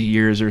 60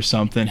 years or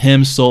something.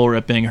 Him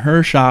soul-ripping,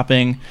 her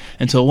shopping,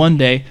 until one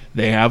day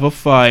they have a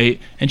fight,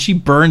 and she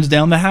burns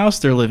down the house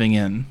they're living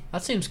in.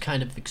 That seems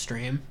kind of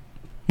extreme.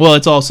 Well,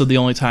 it's also the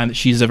only time that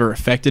she's ever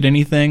affected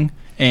anything,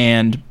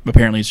 and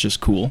apparently it's just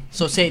cool.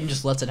 So Satan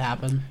just lets it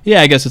happen?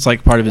 Yeah, I guess it's,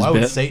 like, part of his Why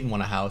bit. would Satan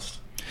want a house?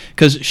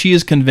 Because she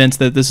is convinced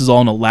that this is all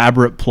an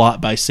elaborate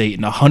plot by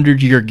Satan, a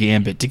 100-year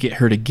gambit to get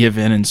her to give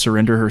in and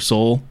surrender her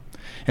soul.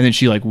 And then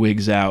she, like,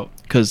 wigs out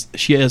because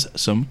she has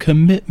some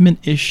commitment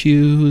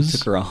issues.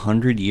 Took her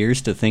 100 years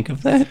to think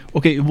of that?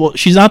 Okay, well,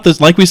 she's not the,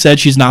 like we said,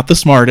 she's not the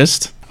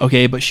smartest,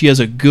 okay, but she has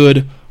a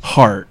good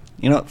heart.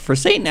 You know, for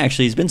Satan,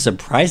 actually, he's been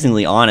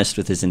surprisingly honest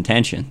with his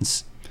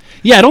intentions.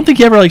 Yeah, I don't think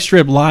he ever, like,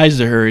 straight up lies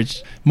to her.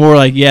 It's more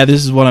like, yeah,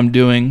 this is what I'm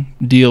doing.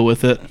 Deal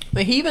with it.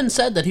 But he even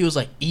said that he was,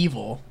 like,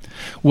 evil.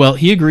 Well,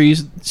 he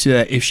agrees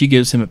that if she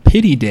gives him a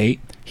pity date,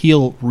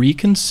 he'll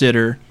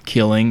reconsider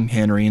killing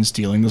Henry and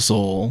stealing the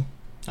soul.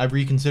 I've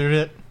reconsidered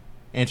it.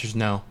 Answer's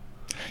no.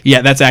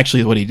 Yeah, that's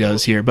actually what he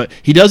does here. But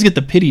he does get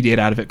the pity date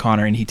out of it,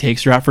 Connor, and he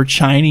takes her out for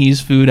Chinese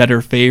food at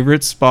her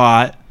favorite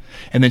spot.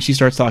 And then she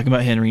starts talking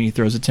about Henry, and he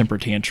throws a temper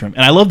tantrum.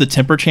 And I love the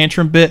temper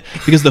tantrum bit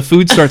because the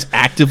food starts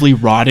actively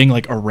rotting,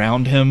 like,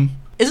 around him.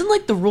 Isn't,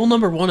 like, the rule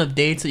number one of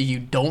dates that you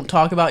don't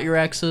talk about your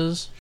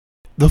exes?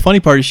 The funny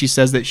part is she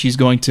says that she's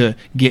going to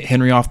get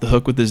Henry off the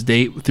hook with this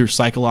date through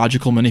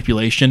psychological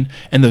manipulation.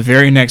 And the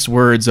very next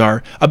words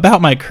are,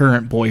 about my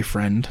current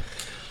boyfriend.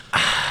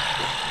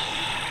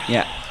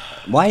 Yeah.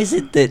 Why is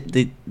it that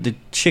the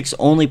chick's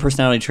only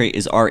personality trait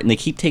is art, and they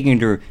keep taking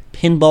her to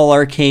pinball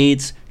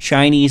arcades,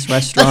 Chinese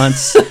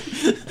restaurants?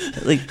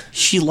 Like,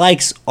 she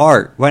likes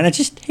art. Why not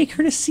just take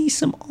her to see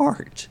some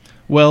art?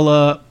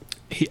 Well,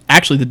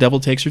 actually, the devil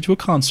takes her to a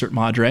concert,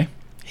 Madre.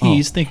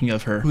 He's thinking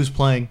of her. Who's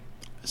playing?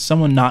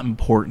 Someone not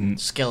important.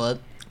 Skillet.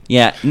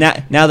 Yeah,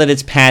 now that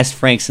it's past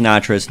Frank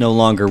Sinatra, it's no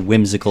longer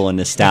whimsical and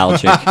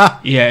nostalgic.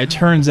 Yeah, it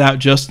turns out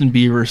Justin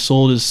Bieber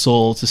sold his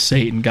soul to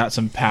Satan, got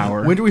some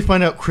power. When do we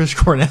find out Chris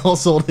Cornell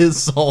sold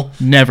his soul?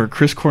 Never.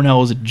 Chris Cornell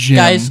was a gem.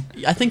 Guys,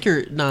 I think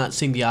you're not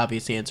seeing the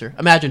obvious answer.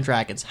 Imagine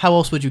Dragons. How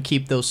else would you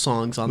keep those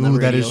songs on the Ooh,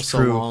 radio that is so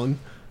true. long?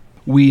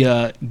 We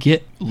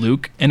get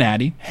Luke and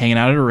Addie hanging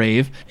out at a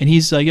rave, and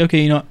he's like,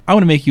 okay, you know, I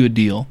want to make you a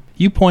deal.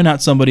 You point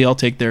out somebody, I'll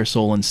take their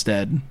soul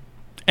instead.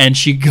 And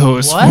she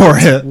goes What? for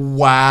it.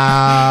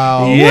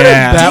 Wow.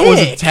 Yeah. That was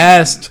a dick.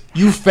 test.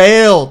 You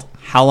failed.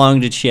 How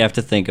long did she have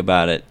to think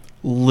about it?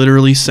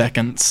 Literally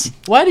seconds.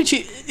 Why did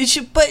she?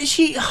 But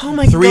she. Oh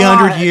my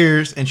 300 god.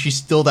 years, and she's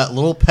still that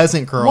little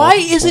peasant girl. Why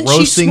isn't she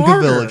roasting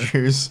smarter? the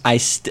villagers?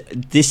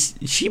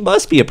 She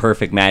must be a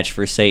perfect match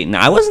for Satan.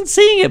 I wasn't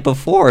seeing it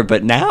before,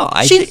 but now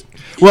I She's-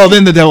 think Well,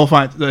 then the devil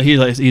finds,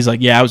 he's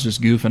like, yeah, I was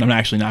just goofing. I'm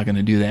actually not going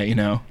to do that, you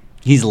know.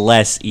 he's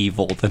less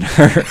evil than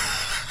her.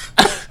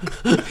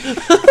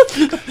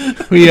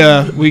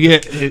 We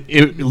get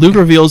Luke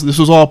reveals this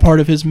was all part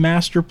of his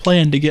master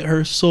plan to get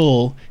her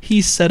soul.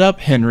 He set up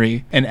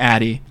Henry and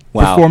Addie,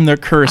 Wow. perform their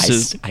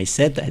curses. I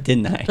said that,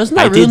 didn't I? Doesn't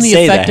I that did ruin the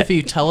say effect that. if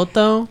you tell it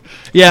though?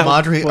 Yeah,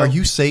 Madre, well, are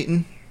you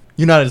Satan?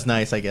 You're not as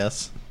nice, I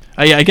guess.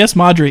 I guess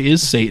Madre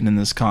is Satan in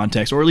this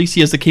context, or at least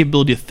he has the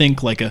capability to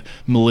think like a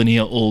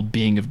millennia-old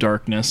being of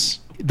darkness.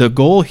 The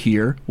goal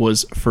here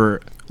was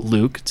for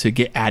Luke to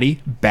get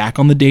Addie back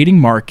on the dating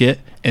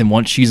market, and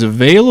once she's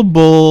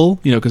available,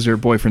 you know, because her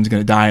boyfriend's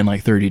going to die in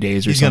like 30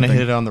 days or He's something. going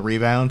to hit it on the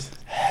rebound.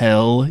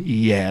 Hell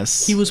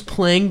yes. He was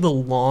playing the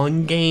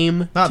long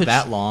game. Not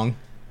that long.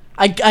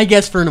 I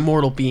guess for an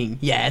immortal being,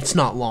 yeah, it's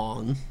not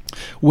long.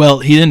 Well,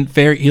 he didn't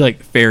he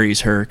like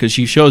ferries her because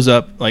she shows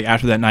up like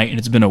after that night, and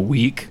it's been a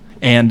week,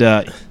 and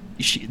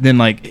then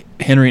like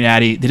Henry and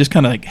Addie, they just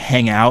kind of like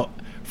hang out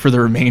for the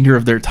remainder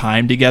of their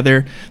time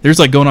together. They're just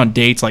like going on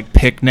dates, like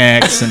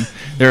picnics, and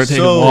they're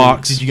taking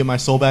walks. Did you get my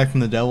soul back from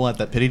the devil at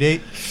that pity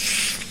date?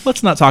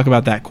 Let's not talk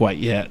about that quite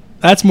yet.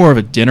 That's more of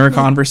a dinner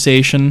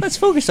conversation. Let's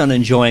focus on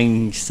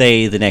enjoying,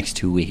 say, the next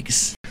 2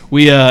 weeks.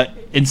 We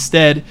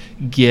instead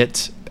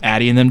get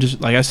Addie and them,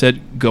 just like I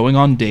said, going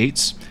on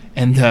dates.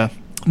 And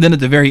then at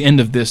the very end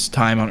of this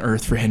time on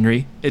Earth for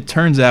Henry, it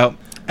turns out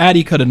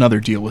Addie cut another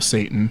deal with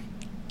Satan.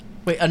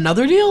 Wait,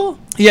 another deal?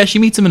 Yeah, she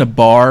meets him in a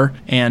bar,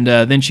 and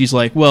then she's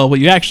like, well, what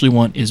you actually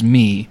want is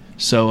me.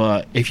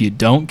 So if you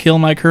don't kill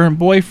my current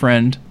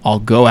boyfriend, I'll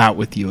go out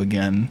with you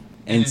again.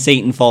 And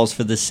Satan falls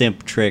for the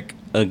simp trick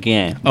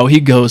again. Oh, he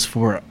goes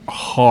for it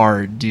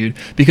hard, dude.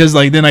 Because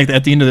like then like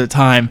at the end of the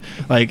time,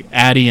 like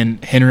Addie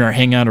and Henry are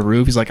hanging out on a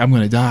roof. He's like, I'm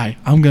gonna die.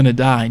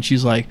 And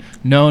she's like,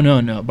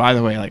 no. By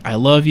the way, like I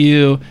love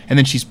you. And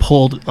then she's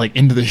pulled like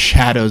into the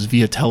shadows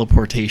via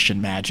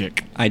teleportation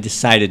magic. I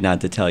decided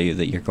not to tell you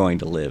that you're going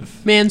to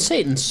live. Man,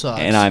 Satan sucks.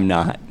 And I'm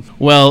not.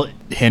 Well,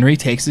 Henry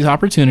takes the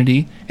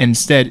opportunity and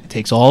instead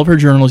takes all of her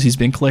journals he's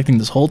been collecting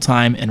this whole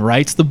time and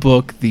writes the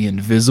book, The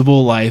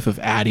Invisible Life of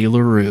Addie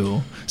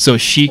LaRue, so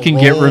she can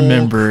get Roll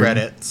remembered.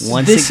 Credits.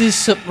 Once This ag- is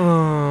so.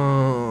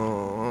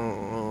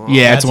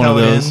 Yeah, it's That's one of how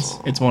it those. ends?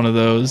 It's one of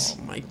those.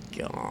 Oh my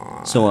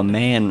god. So a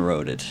man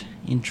wrote it.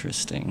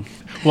 Interesting.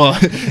 Well,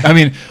 I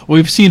mean,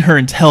 we've seen her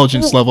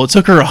intelligence level. It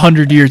took her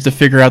 100 years to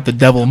figure out the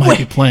devil might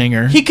be playing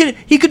her. He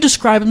could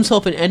describe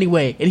himself in any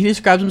way, and he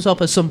describes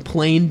himself as some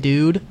plain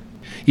dude.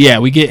 Yeah,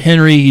 we get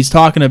Henry. He's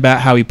talking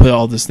about how he put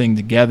all this thing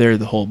together,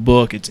 the whole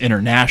book. It's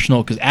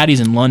international because Addie's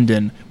in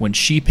London when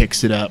she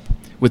picks it up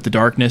with the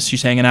darkness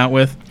she's hanging out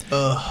with.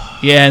 Ugh.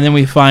 Yeah, and then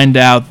we find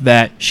out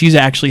that she's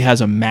actually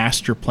has a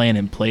master plan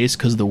in place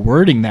because the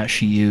wording that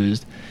she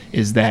used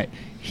is that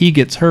he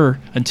gets her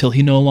until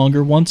he no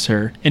longer wants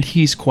her, and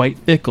he's quite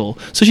fickle.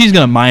 So she's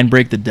going to mind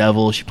break the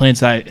devil. She plans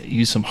to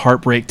use some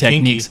heartbreak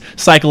techniques,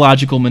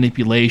 psychological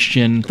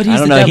manipulation. But he's I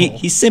don't the know. devil.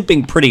 He's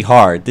simping pretty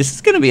hard. This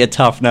is going to be a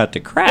tough nut to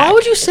crack. Why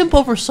would you simp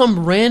over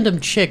some random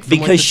chick? From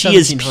Because like the she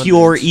is 1700s?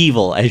 pure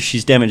evil, as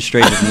she's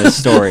demonstrated in this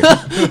story.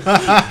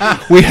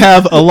 We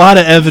have a lot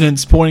of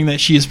evidence pointing that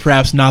she is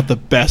perhaps not the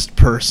best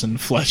person,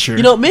 Fletcher.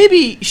 You know,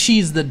 maybe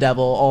she's the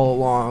devil all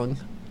along.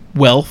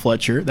 Well,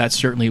 Fletcher, that's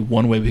certainly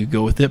one way we could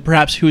go with it.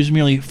 Perhaps he was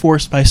merely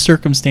forced by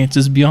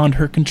circumstances beyond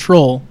her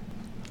control.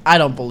 I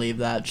don't believe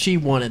that. She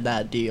wanted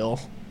that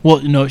deal.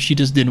 Well, no, she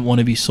just didn't want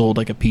to be sold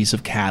like a piece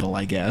of cattle,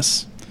 I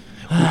guess.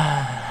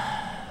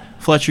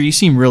 Fletcher, you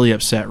seem really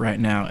upset right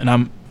now, and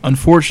I'm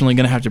unfortunately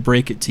going to have to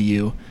break it to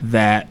you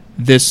that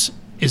this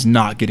is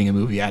not getting a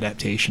movie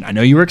adaptation. I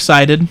know you were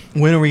excited.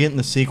 When are we getting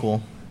the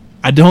sequel?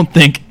 I don't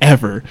think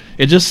ever.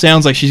 It just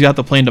sounds like she's got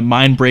the plan to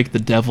mind break the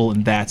devil,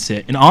 and that's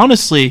it. And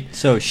honestly,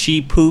 So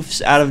she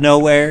poofs out of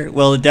nowhere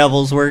while the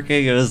devil's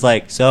working. It was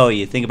like, so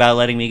you think about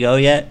letting me go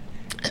yet?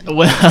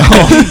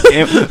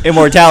 well,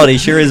 Immortality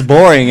sure is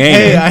boring, ain't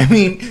Hey, it? I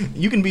mean,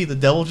 you can be the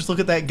devil. Just look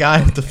at that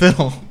guy with the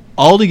fiddle.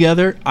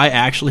 altogether, I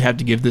actually have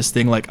to give this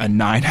thing like a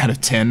 9 out of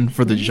 10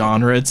 for the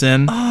genre it's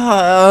in.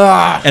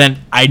 Ah. And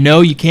I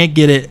know you can't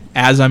get it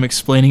as I'm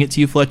explaining it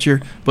to you,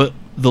 Fletcher, but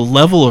the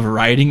level of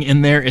writing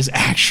in there is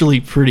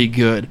actually pretty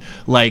good.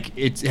 Like,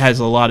 it has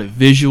a lot of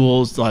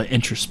visuals, a lot of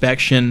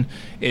introspection.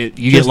 You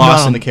get Just lost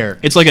not on in the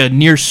characters. It's like a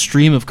near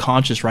stream of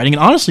conscious writing.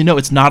 And honestly, no,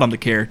 it's not on the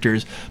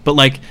characters, but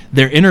like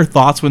their inner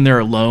thoughts when they're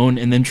alone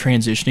and then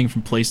transitioning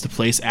from place to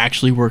place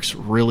actually works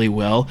really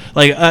well.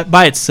 Like,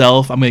 by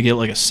itself, I'm gonna give it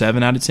like a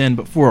 7 out of 10.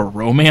 But for a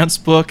romance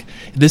book,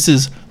 this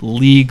is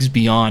leagues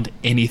beyond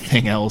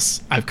anything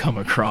else I've come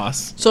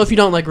across. So if you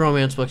don't like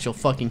romance books, you'll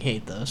fucking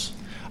hate this.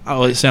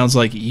 Oh, it sounds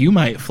like you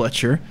might,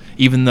 Fletcher,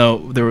 even though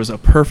there was a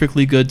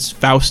perfectly good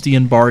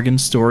Faustian bargain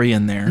story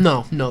in there.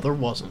 No, there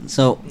wasn't.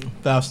 So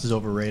Faust is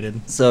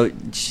overrated.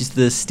 she's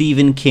the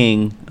Stephen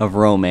King of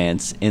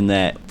romance in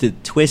that the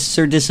twists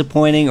are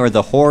disappointing or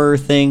the horror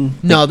thing.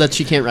 No, that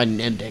she can't write an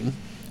ending.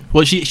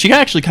 Well, she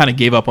actually kind of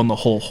gave up on the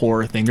whole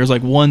horror thing. There's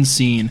like one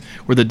scene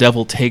where the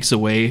devil takes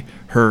away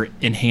her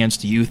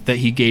enhanced youth that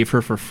he gave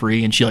her for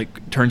free, and she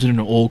like turns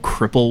into an old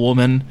cripple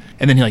woman,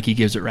 and then he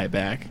gives it right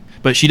back.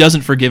 But she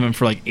doesn't forgive him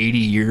for like 80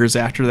 years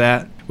after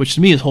that, which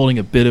to me is holding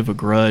a bit of a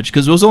grudge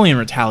because it was only in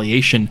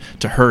retaliation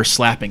to her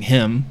slapping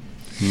him.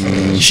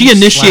 She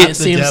initiates.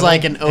 It seems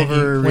like an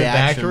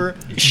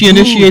overreaction. She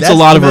initiates a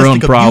lot of her own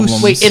domestic problems.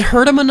 abuse. Wait, it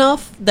hurt him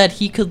enough that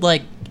he could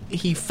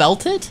he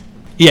felt it?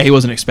 Yeah, he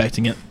wasn't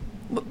expecting it.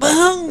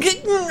 My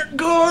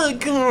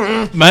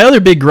other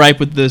big gripe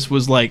with this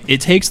was like it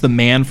takes the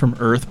man from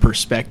Earth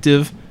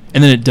perspective,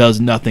 and then it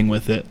does nothing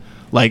with it.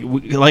 Like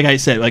I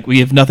said, like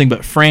we have nothing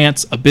but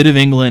France, a bit of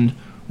England,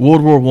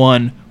 World War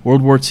I,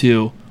 World War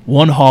II,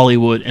 one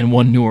Hollywood, and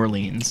one New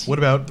Orleans. What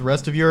about the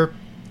rest of Europe?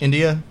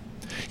 India?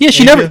 Yeah,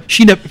 Asia?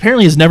 she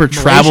apparently has never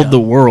traveled the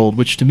world,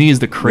 which to me is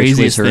the Which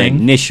craziest was her thing.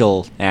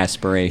 initial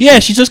aspiration. Yeah,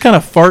 she's just kind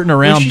of farting When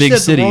around she big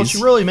said the world, cities.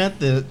 she really meant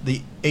the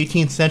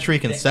 18th century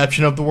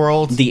conception of the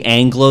world. The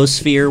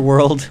Anglosphere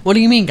world. What do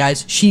you mean,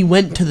 guys? She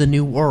went to the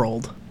New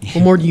World.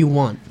 What more do you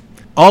want?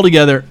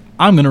 Altogether,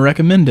 I'm going to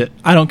recommend it.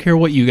 I don't care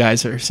what you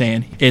guys are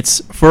saying.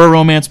 It's, for a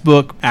romance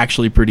book,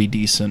 actually pretty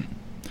decent.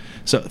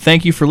 So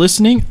thank you for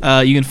listening.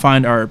 You can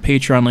find our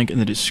Patreon link in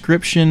the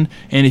description.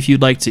 And if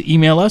you'd like to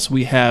email us,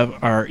 we have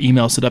our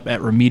email set up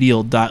at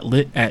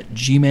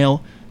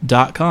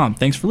remedial.lit@gmail.com.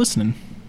 Thanks for listening.